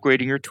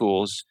 upgrading your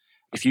tools.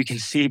 If you can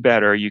see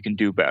better, you can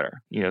do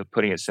better,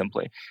 putting it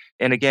simply.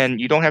 And again,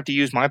 you don't have to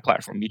use my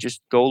platform. You just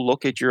go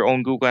look at your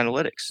own Google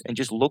Analytics and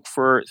just look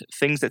for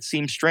things that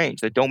seem strange,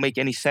 that don't make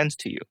any sense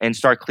to you and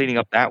start cleaning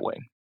up that way.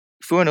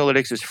 Foo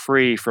Analytics is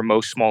free for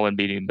most small and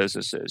medium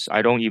businesses.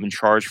 I don't even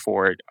charge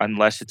for it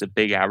unless it's a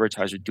big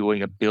advertiser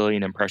doing 1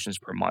 billion impressions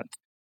per month.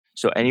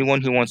 So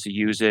anyone who wants to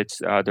use it,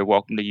 they're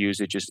welcome to use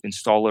it. Just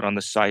install it on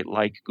the site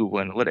like Google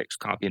Analytics,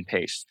 copy and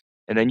paste.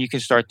 And then you can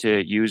start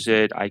to use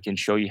it. I can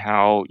show you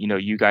how,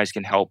 you guys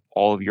can help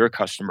all of your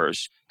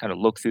customers kind of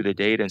look through the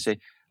data and say,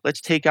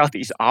 let's take out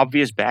these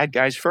obvious bad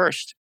guys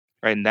first,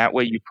 right? And that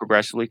way you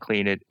progressively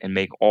clean it and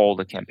make all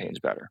the campaigns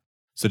better.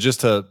 So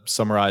just to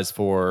summarize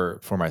for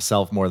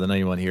myself more than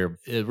anyone here,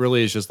 it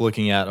really is just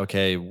looking at,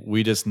 okay,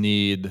 we just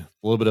need a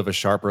little bit of a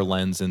sharper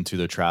lens into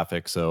the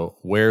traffic. So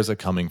where's it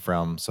coming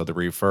from? So the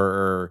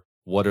referrer,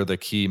 what are the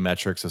key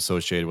metrics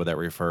associated with that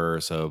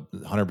referrer? So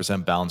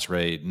 100% bounce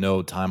rate,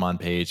 no time on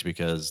page,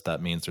 because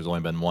that means there's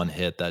only been one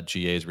hit that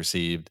GA's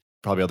received.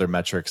 Probably other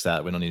metrics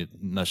that we don't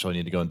necessarily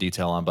need to go in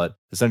detail on, but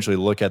essentially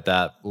look at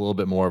that a little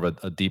bit more of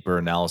a deeper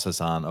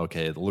analysis on,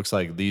 okay, it looks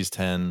like these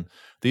 10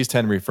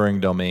 referring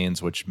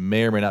domains, which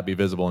may or may not be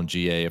visible in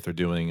GA if they're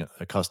doing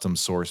a custom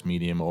source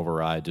medium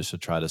override just to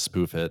try to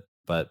spoof it.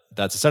 But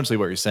that's essentially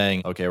what you're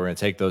saying. Okay, we're going to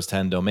take those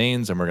 10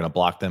 domains and we're going to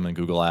block them in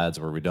Google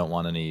Ads where we don't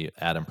want any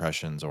ad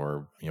impressions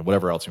or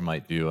whatever else we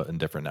might do in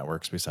different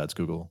networks besides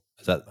Google.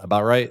 Is that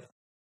about right?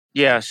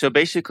 Yeah. So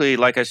basically,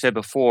 like I said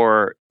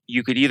before,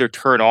 you could either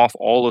turn off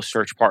all of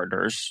search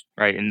partners,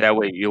 right? And that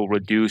way you'll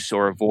reduce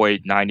or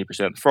avoid 90%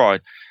 of the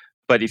fraud.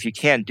 But if you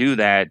can't do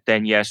that,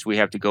 then yes, we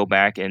have to go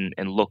back and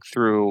look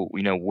through,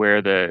 where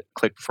the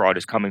click fraud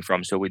is coming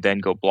from. So we then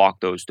go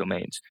block those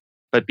domains.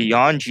 But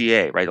beyond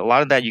GA, right, a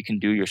lot of that you can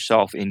do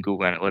yourself in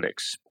Google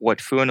Analytics. What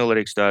Foo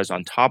Analytics does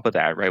on top of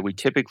that, right, we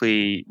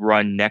typically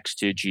run next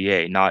to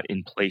GA, not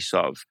in place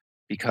of,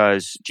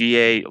 because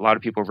GA, a lot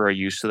of people are very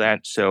used to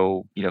that.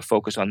 So,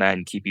 focus on that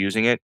and keep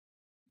using it.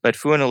 But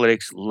Foo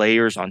Analytics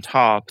layers on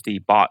top the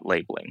bot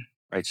labeling,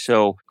 right?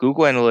 So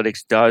Google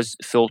Analytics does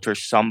filter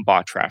some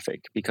bot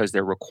traffic because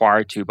they're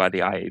required to by the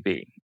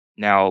IAB.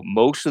 Now,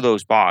 most of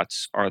those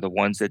bots are the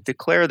ones that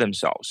declare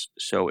themselves.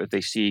 So if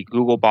they see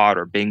Google bot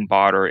or Bing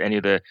bot or any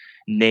of the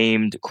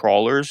named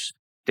crawlers,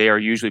 they are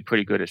usually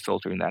pretty good at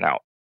filtering that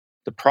out.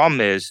 The problem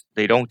is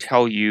they don't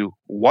tell you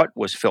what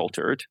was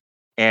filtered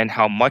and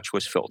how much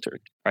was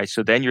filtered, right?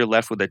 So then you're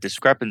left with a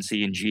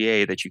discrepancy in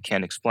GA that you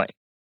can't explain.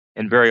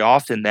 And very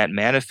often that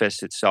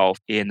manifests itself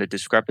in the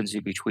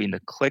discrepancy between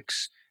the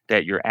clicks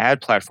that your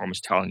ad platform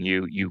is telling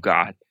you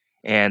got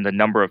and the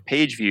number of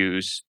page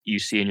views you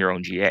see in your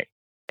own GA.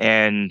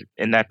 And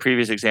in that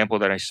previous example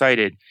that I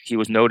cited, he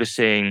was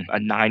noticing a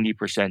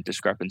 90%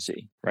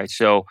 discrepancy, right?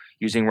 So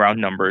using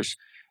round numbers,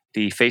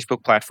 The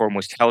Facebook platform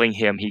was telling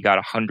him he got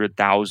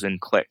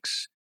 100,000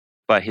 clicks,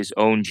 but his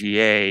own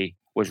GA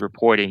was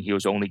reporting he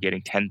was only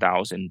getting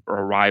 10,000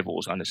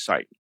 arrivals on his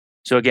site.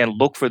 So again,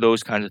 look for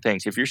those kinds of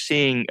things. If you're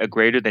seeing a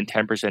greater than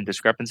 10%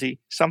 discrepancy,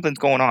 something's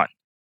going on.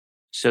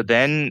 So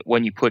then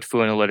when you put Foo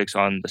Analytics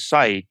on the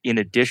site, in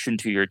addition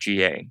to your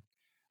GA,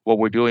 what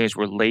we're doing is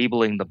we're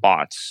labeling the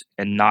bots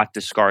and not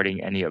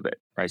discarding any of it,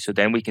 right? So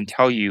then we can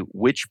tell you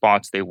which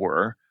bots they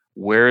were,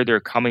 where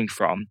they're coming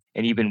from,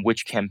 and even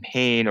which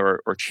campaign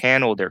or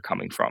channel they're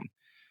coming from.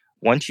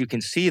 Once you can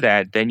see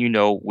that, then you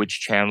know which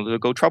channel to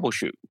go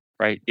troubleshoot,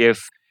 right?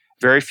 If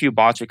very few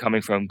bots are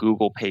coming from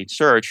Google paid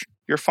search,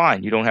 you're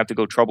fine. You don't have to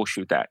go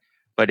troubleshoot that.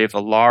 But if a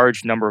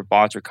large number of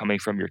bots are coming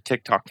from your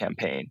TikTok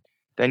campaign,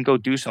 then go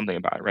do something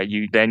about it, right?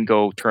 You then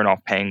go turn off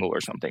Pangle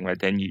or something, right?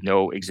 Then you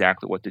know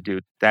exactly what to do.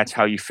 That's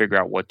how you figure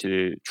out what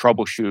to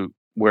troubleshoot,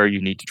 where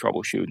you need to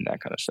troubleshoot, and that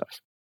kind of stuff.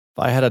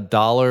 If I had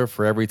 $1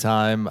 for every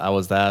time I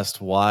was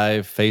asked why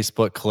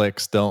Facebook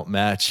clicks don't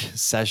match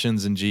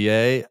sessions in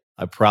GA,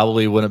 I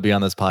probably wouldn't be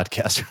on this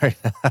podcast right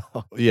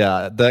now.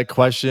 Yeah, that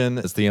question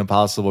is the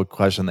impossible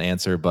question to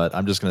answer, but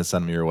I'm just going to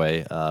send them your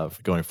way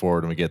going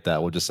forward when we get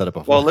that. We'll just set up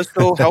a Well, let's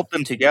go help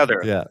them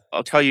together. Yeah.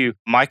 I'll tell you,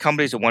 my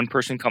company is a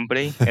one-person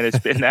company, and it's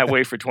been that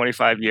way for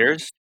 25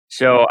 years.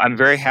 So I'm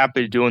very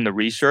happy doing the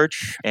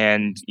research,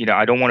 and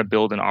I don't want to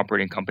build an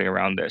operating company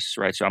around this,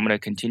 right? So I'm going to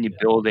continue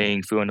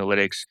building Foo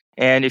Analytics.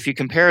 And if you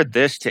compare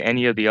this to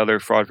any of the other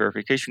fraud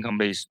verification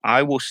companies,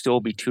 I will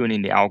still be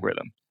tuning the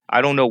algorithm.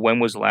 I don't know when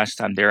was the last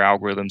time their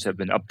algorithms have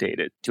been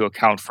updated to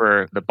account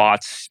for the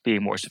bots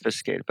being more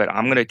sophisticated, but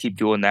I'm going to keep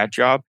doing that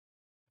job.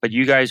 But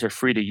you guys are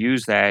free to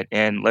use that,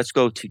 and let's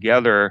go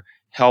together,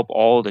 help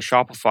all the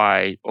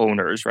Shopify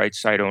owners, right,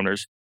 site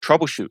owners,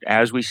 troubleshoot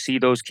as we see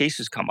those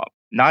cases come up.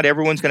 Not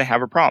everyone's going to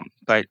have a problem,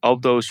 but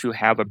of those who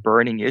have a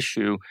burning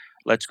issue,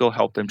 let's go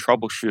help them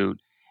troubleshoot.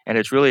 And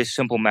it's really a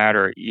simple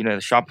matter. The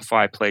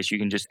Shopify place, you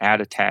can just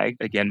add a tag,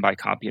 again, by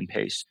copy and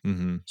paste.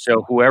 Mm-hmm.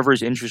 So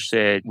whoever's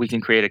interested, we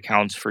can create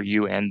accounts for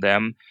you and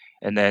them.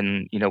 And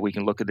then, we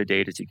can look at the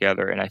data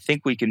together. And I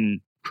think we can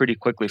pretty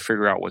quickly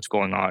figure out what's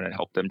going on and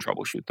help them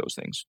troubleshoot those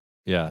things.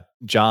 Yeah.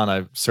 John,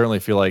 I certainly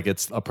feel like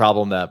it's a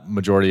problem that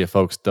majority of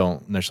folks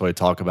don't necessarily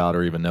talk about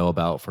or even know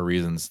about for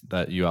reasons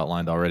that you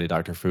outlined already,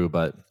 Dr. Fu.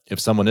 But if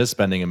someone is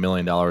spending $1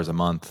 million a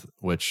month,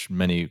 which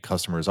many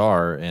customers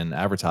are in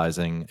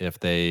advertising, if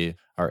they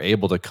are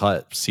able to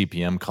cut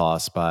CPM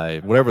costs by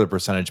whatever the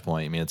percentage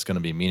point, I mean, it's going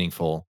to be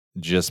meaningful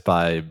just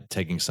by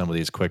taking some of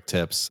these quick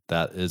tips.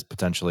 That is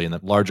potentially in the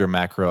larger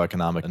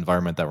macroeconomic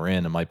environment that we're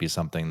in. It might be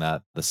something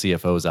that the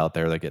CFOs out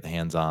there that get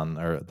hands on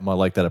or might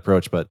like that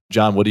approach. But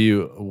John,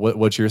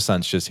 what's your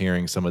sense just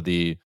hearing some of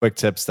the quick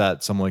tips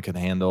that someone can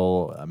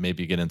handle?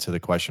 Maybe get into the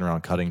question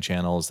around cutting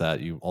channels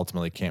that you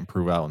ultimately can't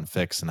prove out and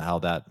fix, and how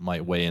that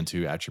might weigh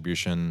into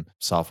attribution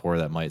software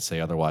that might say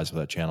otherwise for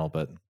that channel.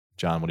 But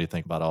John, what do you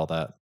think about all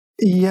that?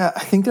 Yeah,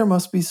 I think there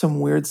must be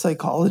some weird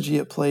psychology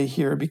at play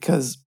here,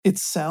 because it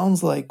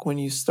sounds like when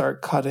you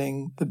start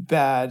cutting the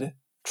bad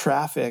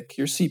traffic,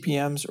 your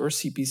CPMs or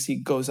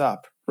CPC goes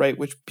up, right?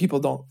 Which people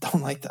don't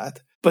like that.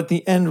 But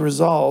the end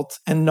result,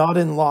 and not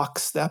in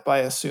lockstep, I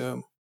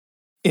assume,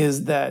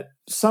 is that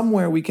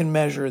somewhere we can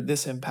measure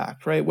this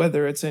impact, right?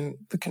 Whether it's in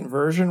the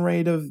conversion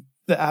rate of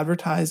the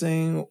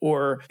advertising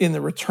or in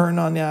the return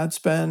on ad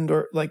spend,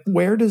 or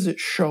where does it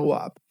show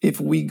up if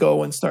we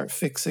go and start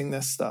fixing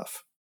this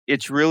stuff?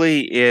 It's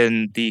really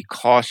in the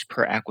cost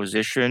per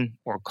acquisition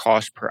or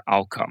cost per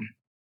outcome.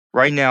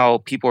 Right now,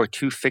 people are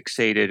too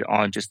fixated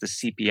on just the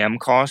CPM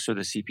costs or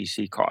the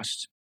CPC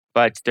costs,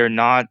 but they're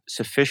not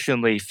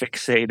sufficiently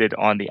fixated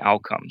on the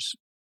outcomes.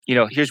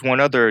 Here's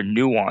one other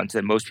nuance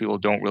that most people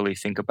don't really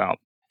think about.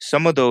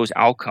 Some of those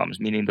outcomes,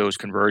 meaning those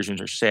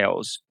conversions or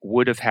sales,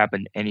 would have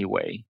happened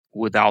anyway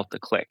without the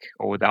click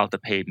or without the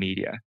paid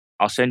media.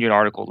 I'll send you an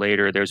article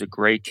later. There's a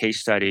great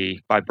case study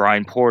by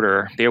Brian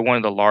Porter. They're one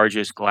of the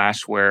largest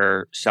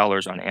glassware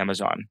sellers on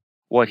Amazon.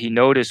 What he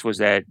noticed was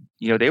that,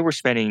 they were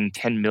spending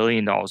 $10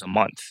 million a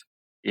month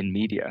in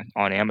media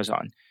on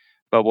Amazon.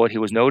 But what he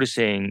was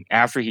noticing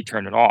after he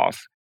turned it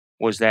off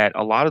was that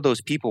a lot of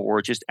those people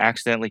were just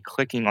accidentally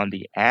clicking on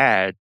the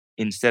ad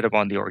instead of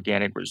on the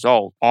organic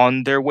result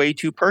on their way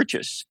to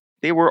purchase.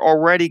 They were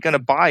already going to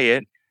buy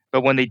it,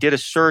 but when they did a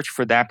search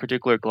for that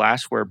particular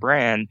glassware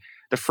brand,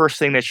 the first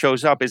thing that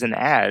shows up is an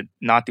ad,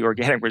 not the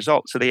organic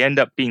result. So they end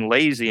up being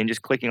lazy and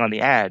just clicking on the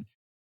ad.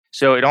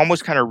 So it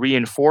almost kind of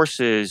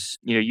reinforces,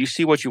 you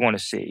see what you want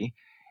to see.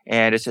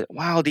 And it's,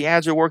 wow, the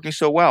ads are working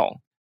so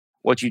well.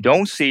 What you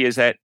don't see is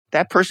that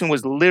person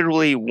was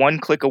literally one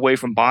click away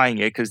from buying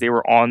it because they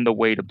were on the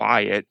way to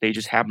buy it. They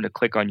just happened to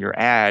click on your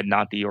ad,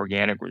 not the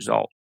organic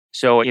result.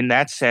 So in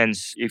that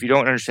sense, if you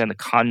don't understand the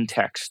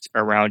context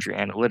around your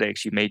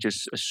analytics, you may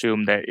just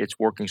assume that it's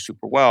working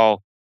super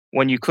well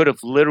when you could have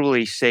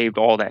literally saved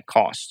all that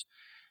cost.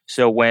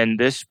 So when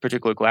this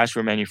particular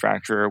glassware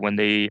manufacturer, when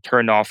they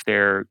turned off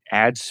their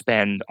ad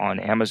spend on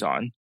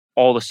Amazon,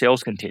 all the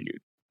sales continued.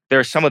 There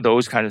are some of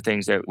those kind of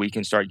things that we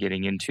can start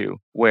getting into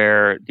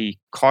where the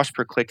cost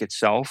per click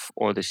itself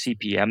or the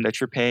CPM that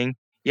you're paying,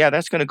 yeah,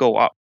 that's going to go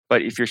up.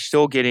 But if you're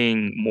still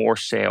getting more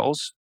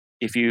sales,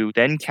 if you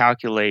then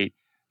calculate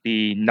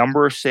the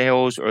number of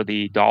sales or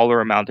the dollar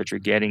amount that you're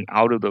getting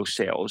out of those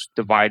sales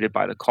divided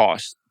by the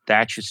cost,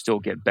 that should still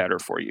get better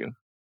for you.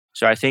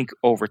 So I think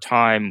over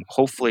time,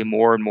 hopefully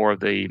more and more of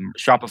the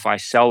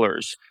Shopify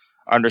sellers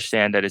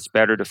understand that it's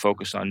better to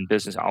focus on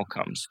business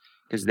outcomes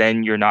because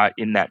then you're not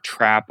in that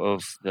trap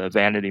of the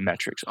vanity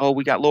metrics. Oh,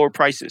 we got lower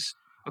prices.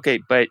 Okay,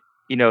 but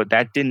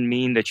that didn't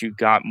mean that you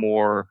got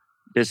more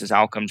business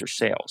outcomes or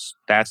sales.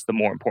 That's the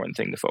more important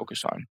thing to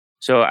focus on.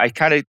 So I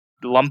kind of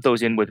lump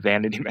those in with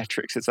vanity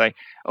metrics. It's like,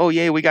 oh,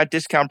 yay, we got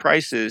discount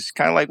prices,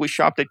 kind of like we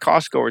shopped at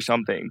Costco or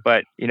something.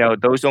 But,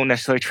 those don't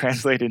necessarily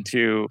translate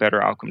into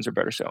better outcomes or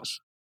better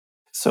sales.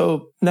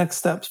 So next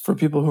steps for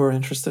people who are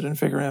interested in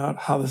figuring out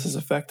how this is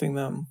affecting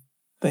them,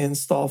 they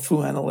install Foo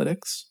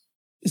Analytics.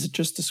 Is it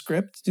just a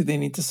script? Do they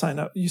need to sign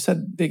up? You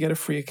said they get a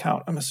free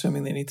account. I'm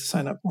assuming they need to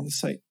sign up on the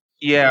site.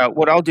 Yeah,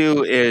 what I'll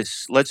do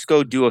is let's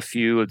go do a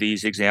few of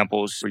these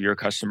examples for your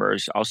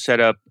customers. I'll set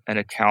up an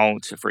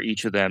account for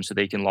each of them so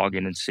they can log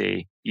in and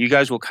see. You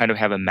guys will kind of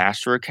have a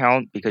master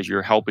account because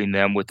you're helping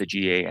them with the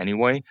GA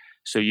anyway.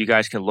 So you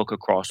guys can look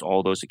across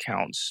all those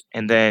accounts.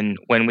 And then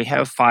when we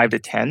have 5 to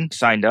 10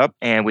 signed up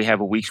and we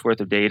have a week's worth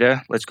of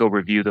data, let's go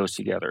review those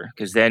together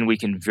because then we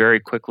can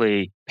very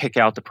quickly pick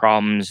out the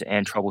problems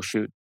and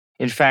troubleshoot.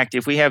 In fact,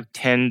 if we have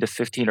 10 to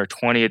 15 or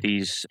 20 of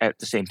these at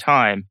the same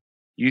time,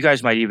 you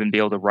guys might even be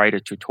able to write a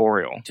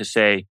tutorial to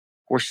say,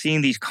 we're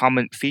seeing these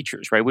common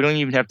features, right? We don't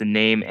even have to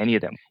name any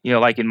of them.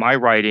 Like in my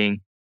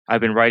writing,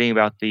 I've been writing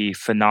about the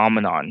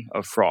phenomenon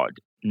of fraud,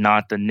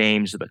 not the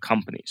names of the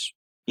companies.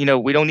 We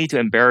don't need to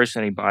embarrass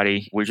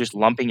anybody. We're just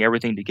lumping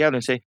everything together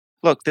and say,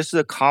 look, this is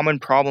a common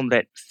problem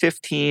that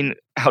 15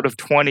 out of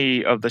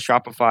 20 of the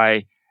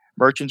Shopify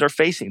merchants are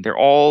facing. They're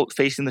all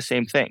facing the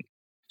same thing.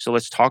 So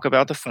let's talk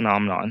about the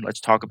phenomenon. Let's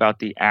talk about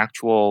the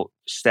actual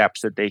steps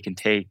that they can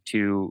take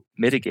to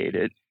mitigate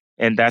it.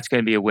 And that's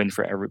going to be a win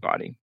for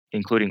everybody,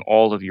 including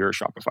all of your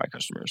Shopify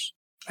customers.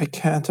 I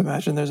can't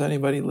imagine there's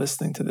anybody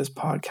listening to this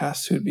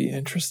podcast who'd be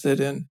interested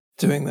in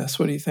doing this.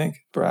 What do you think,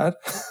 Brad?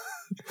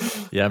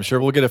 Yeah, I'm sure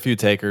we'll get a few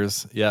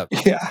takers. Yeah.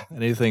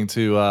 Anything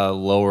to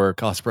lower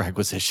cost per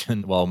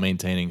acquisition while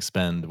maintaining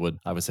spend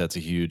I would say that's a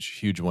huge,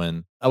 huge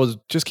win. I was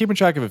just keeping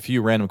track of a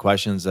few random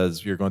questions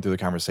as you're going through the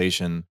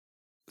conversation.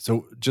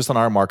 So just on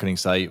our marketing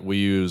site, we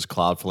use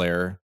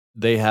Cloudflare.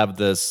 They have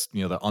this,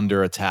 the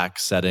under attack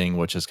setting,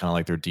 which is kind of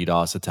like their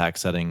DDoS attack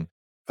setting.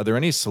 Are there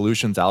any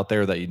solutions out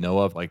there that you know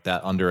of like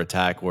that under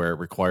attack where it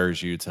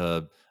requires you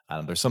to,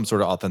 there's some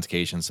sort of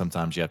authentication.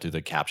 Sometimes you have to do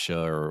the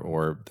CAPTCHA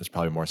or that's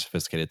probably more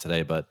sophisticated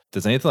today. But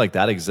does anything like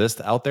that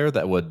exist out there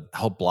that would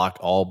help block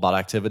all bot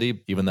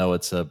activity, even though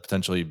it's a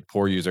potentially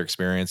poor user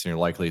experience and you're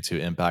likely to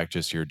impact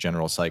just your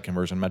general site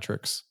conversion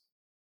metrics?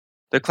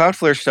 The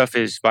Cloudflare stuff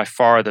is by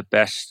far the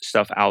best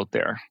stuff out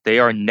there. They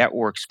are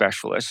network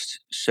specialists,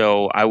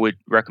 so I would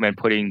recommend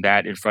putting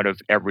that in front of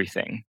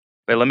everything.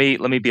 But let me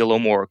be a little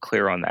more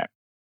clear on that.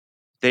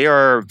 They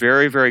are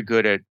very, very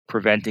good at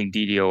preventing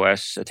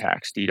DDoS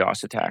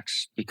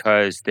attacks,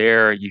 because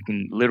there you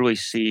can literally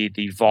see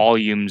the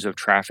volumes of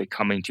traffic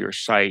coming to your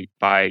site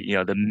by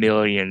the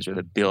millions or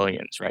the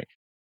billions, right?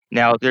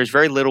 Now, there's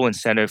very little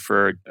incentive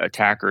for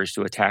attackers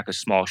to attack a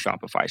small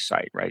Shopify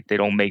site, right? They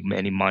don't make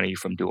any money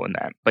from doing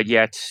that. But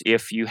yet,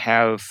 if you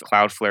have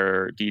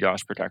Cloudflare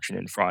DDoS protection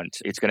in front,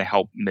 it's going to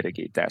help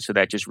mitigate that. So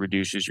that just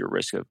reduces your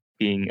risk of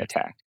being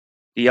attacked.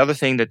 The other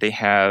thing that they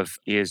have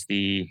is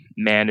the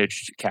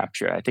managed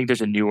CAPTCHA. I think there's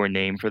a newer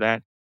name for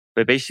that.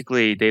 But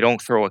basically, they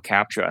don't throw a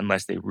CAPTCHA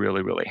unless they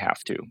really, really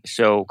have to.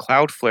 So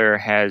Cloudflare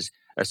has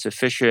a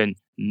sufficient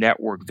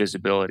network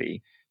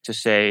visibility to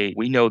say,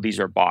 we know these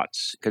are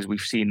bots because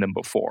we've seen them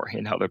before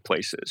in other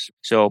places.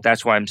 So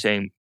that's why I'm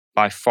saying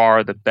by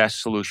far the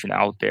best solution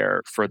out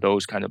there for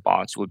those kind of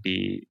bots would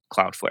be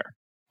Cloudflare.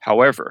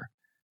 However,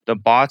 the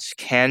bots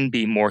can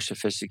be more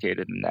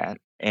sophisticated than that,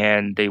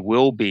 and they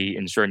will be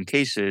in certain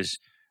cases.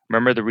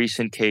 Remember the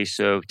recent case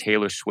of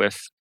Taylor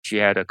Swift? She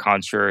had a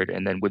concert,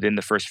 and then within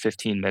the first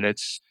 15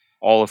 minutes,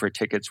 all of her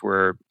tickets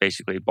were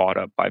basically bought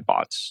up by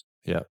bots.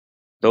 Yeah.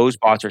 Those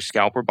bots are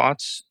scalper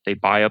bots. They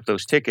buy up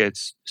those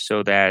tickets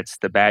so that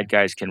the bad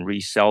guys can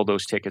resell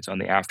those tickets on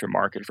the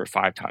aftermarket for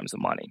 5 times the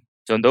money.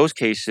 So in those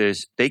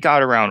cases, they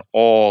got around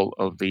all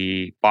of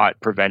the bot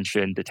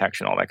prevention,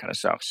 detection, all that kind of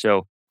stuff.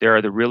 So there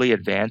are the really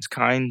advanced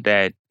kind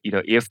that,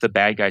 if the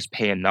bad guys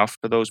pay enough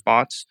for those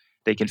bots,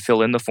 they can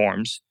fill in the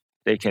forms,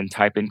 they can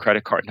type in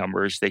credit card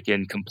numbers, they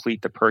can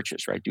complete the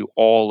purchase, right? Do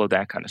all of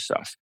that kind of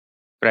stuff.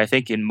 But I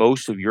think in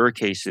most of your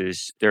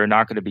cases, they're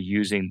not going to be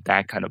using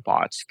that kind of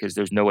bots because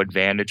there's no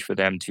advantage for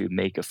them to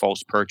make a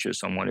false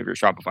purchase on one of your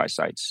Shopify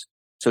sites.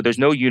 So there's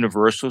no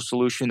universal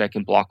solution that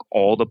can block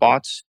all the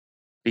bots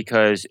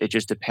because it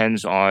just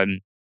depends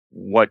on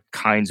what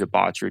kinds of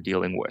bots you're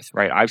dealing with,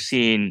 right? I've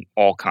seen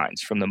all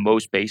kinds, from the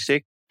most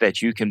basic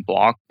that you can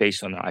block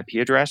based on an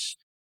IP address,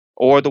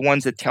 or the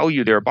ones that tell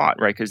you they're a bot,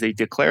 right? Because they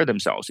declare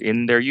themselves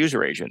in their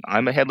user agent.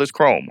 I'm a headless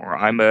Chrome, or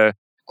I'm a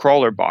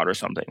crawler bot or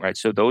something, right?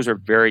 So those are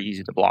very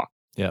easy to block.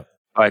 Yeah.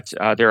 But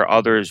there are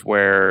others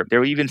where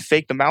they'll even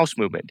fake the mouse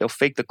movement. They'll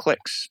fake the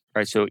clicks,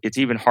 right? So it's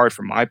even hard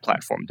for my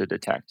platform to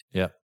detect.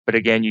 Yeah. But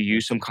again, you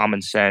use some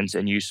common sense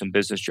and use some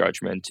business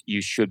judgment,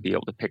 you should be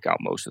able to pick out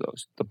most of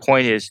those. The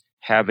point is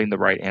having the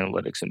right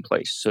analytics in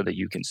place so that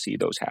you can see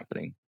those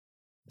happening.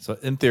 So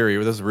in theory,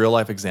 with this real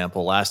life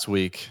example, last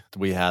week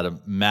we had a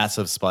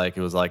massive spike.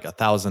 It was like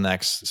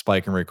 1,000x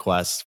spike in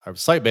requests. Our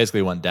site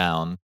basically went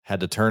down, had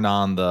to turn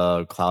on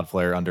the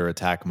Cloudflare under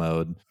attack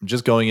mode.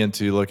 Just going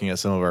into looking at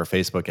some of our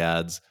Facebook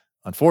ads,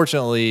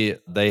 unfortunately,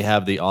 they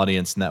have the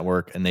audience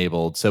network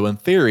enabled. So in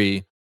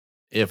theory,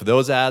 if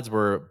those ads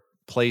were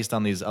placed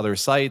on these other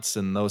sites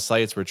and those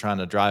sites were trying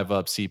to drive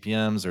up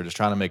CPMs or just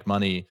trying to make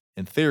money,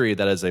 in theory,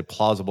 that is a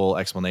plausible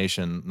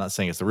explanation. I'm not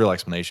saying it's the real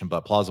explanation,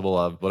 but plausible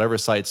of whatever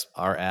sites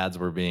our ads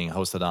were being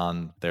hosted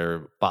on,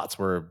 their bots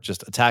were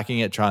just attacking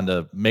it, trying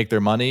to make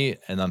their money.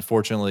 And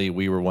unfortunately,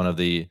 we were one of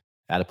the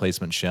ad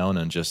placements shown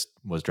and just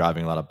was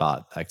driving a lot of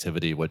bot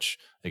activity, which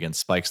again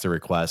spikes the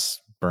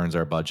requests, burns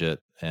our budget.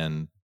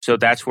 And so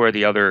that's where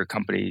the other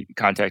company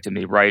contacted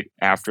me right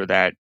after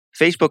that.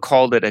 Facebook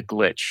called it a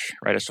glitch,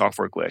 right? A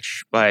software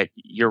glitch. But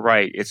you're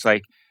right. It's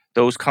like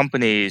those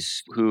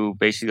companies who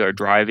basically are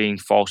driving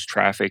false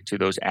traffic to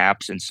those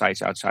apps and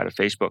sites outside of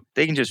Facebook,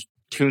 they can just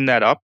tune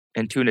that up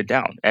and tune it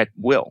down at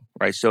will,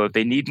 right? So if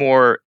they need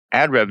more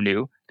ad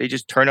revenue, they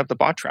just turn up the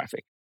bot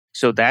traffic.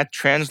 So that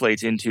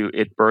translates into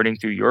it burning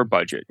through your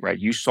budget, right?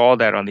 You saw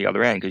that on the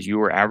other end because you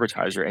were an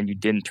advertiser and you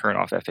didn't turn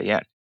off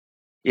FAN.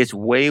 It's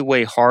way,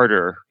 way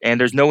harder. And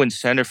there's no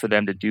incentive for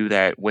them to do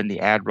that when the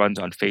ad runs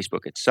on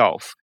Facebook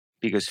itself,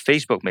 because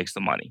Facebook makes the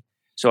money.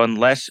 So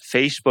unless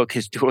Facebook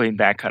is doing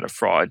that kind of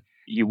fraud,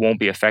 you won't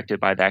be affected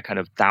by that kind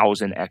of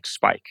 1,000x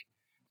spike.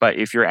 But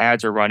if your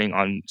ads are running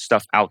on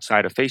stuff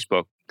outside of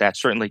Facebook, that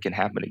certainly can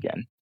happen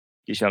again.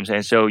 You see what I'm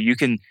saying? So you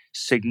can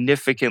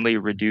significantly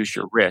reduce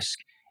your risk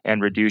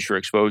and reduce your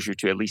exposure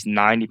to at least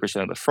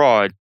 90% of the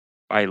fraud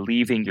by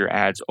leaving your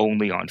ads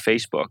only on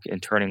Facebook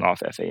and turning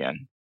off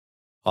FAN.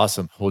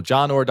 Awesome. Well,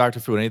 John or Dr.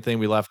 Fu, anything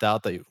we left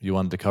out that you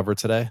wanted to cover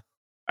today?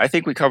 I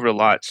think we covered a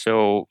lot.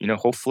 So,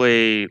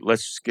 hopefully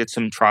let's get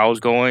some trials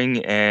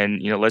going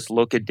and, let's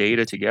look at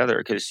data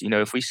together. Because,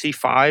 if we see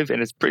 5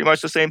 and it's pretty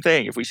much the same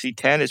thing, if we see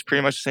 10, it's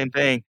pretty much the same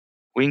thing,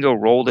 we can go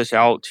roll this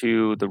out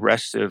to the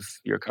rest of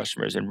your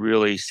customers and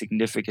really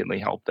significantly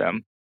help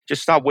them.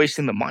 Just stop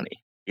wasting the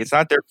money. It's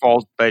not their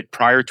fault, but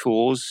prior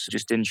tools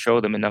just didn't show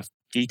them enough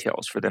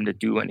details for them to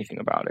do anything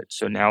about it.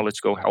 So now let's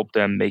go help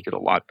them make it a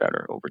lot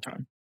better over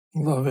time.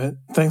 Love it.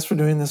 Thanks for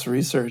doing this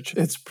research.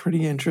 It's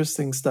pretty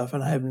interesting stuff,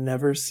 and I have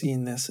never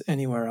seen this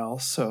anywhere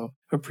else. So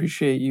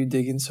appreciate you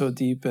digging so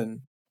deep. And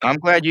I'm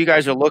glad you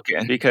guys are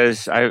looking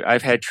because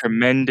I've had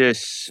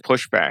tremendous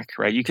pushback,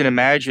 right? You can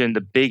imagine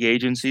the big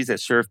agencies that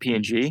serve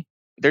P&G.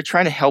 They're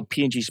trying to help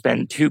P&G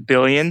spend $2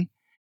 billion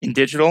in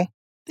digital.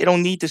 They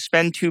don't need to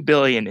spend $2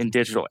 billion in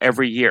digital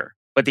every year,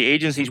 but the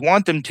agencies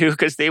want them to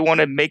because they want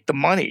to make the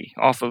money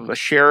off of a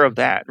share of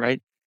that, right?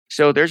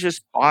 So they're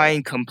just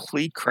buying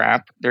complete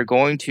crap. They're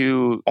going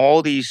to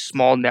all these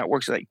small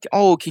networks like,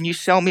 oh, can you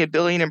sell me 1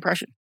 billion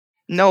impressions?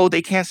 No,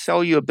 they can't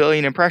sell you 1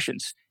 billion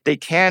impressions. They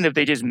can if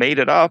they just made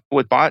it up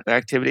with bot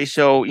activity.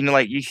 So,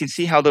 you can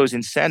see how those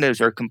incentives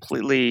are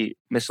completely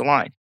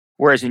misaligned.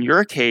 Whereas in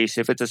your case,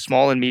 if it's a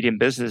small and medium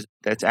business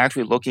that's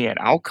actually looking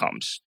at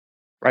outcomes,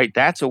 right,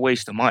 that's a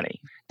waste of money.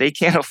 They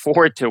can't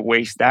afford to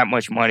waste that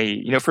much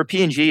money. For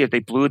P&G, if they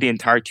blew the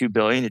entire $2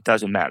 billion, it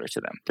doesn't matter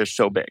to them. They're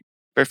so big.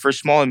 But for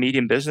small and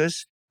medium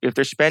business, if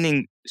they're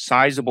spending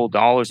sizable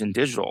dollars in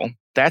digital,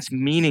 that's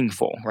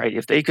meaningful, right?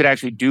 If they could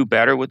actually do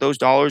better with those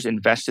dollars,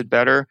 invest it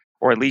better,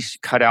 or at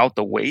least cut out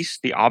the waste,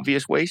 the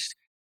obvious waste,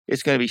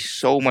 it's going to be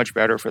so much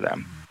better for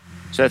them.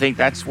 So I think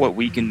that's what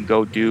we can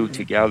go do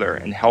together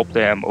and help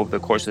them over the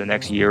course of the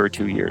next year or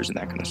 2 years and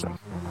that kind of stuff.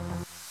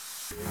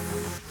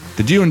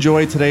 Did you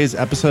enjoy today's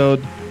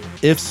episode?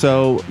 If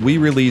so, we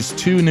release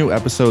 2 new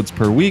episodes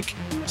per week.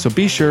 So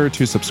be sure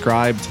to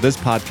subscribe to this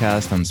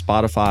podcast on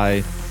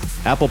Spotify,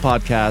 Apple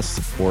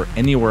Podcasts, or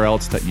anywhere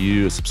else that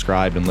you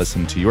subscribe and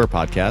listen to your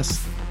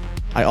podcasts.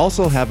 I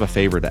also have a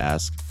favor to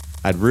ask.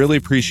 I'd really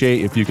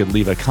appreciate if you could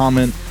leave a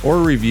comment or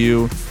a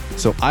review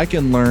so I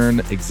can learn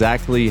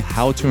exactly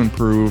how to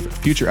improve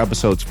future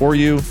episodes for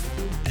you.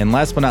 And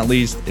last but not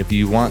least, if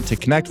you want to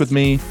connect with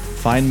me,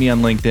 find me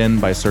on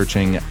LinkedIn by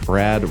searching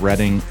Brad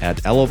Redding at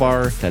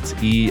Elevar. That's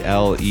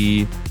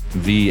ELEVAR.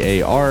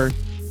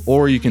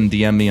 Or you can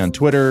DM me on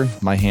Twitter.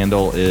 My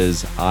handle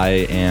is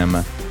I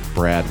am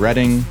Brad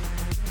Redding.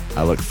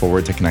 I look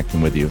forward to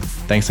connecting with you.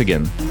 Thanks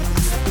again.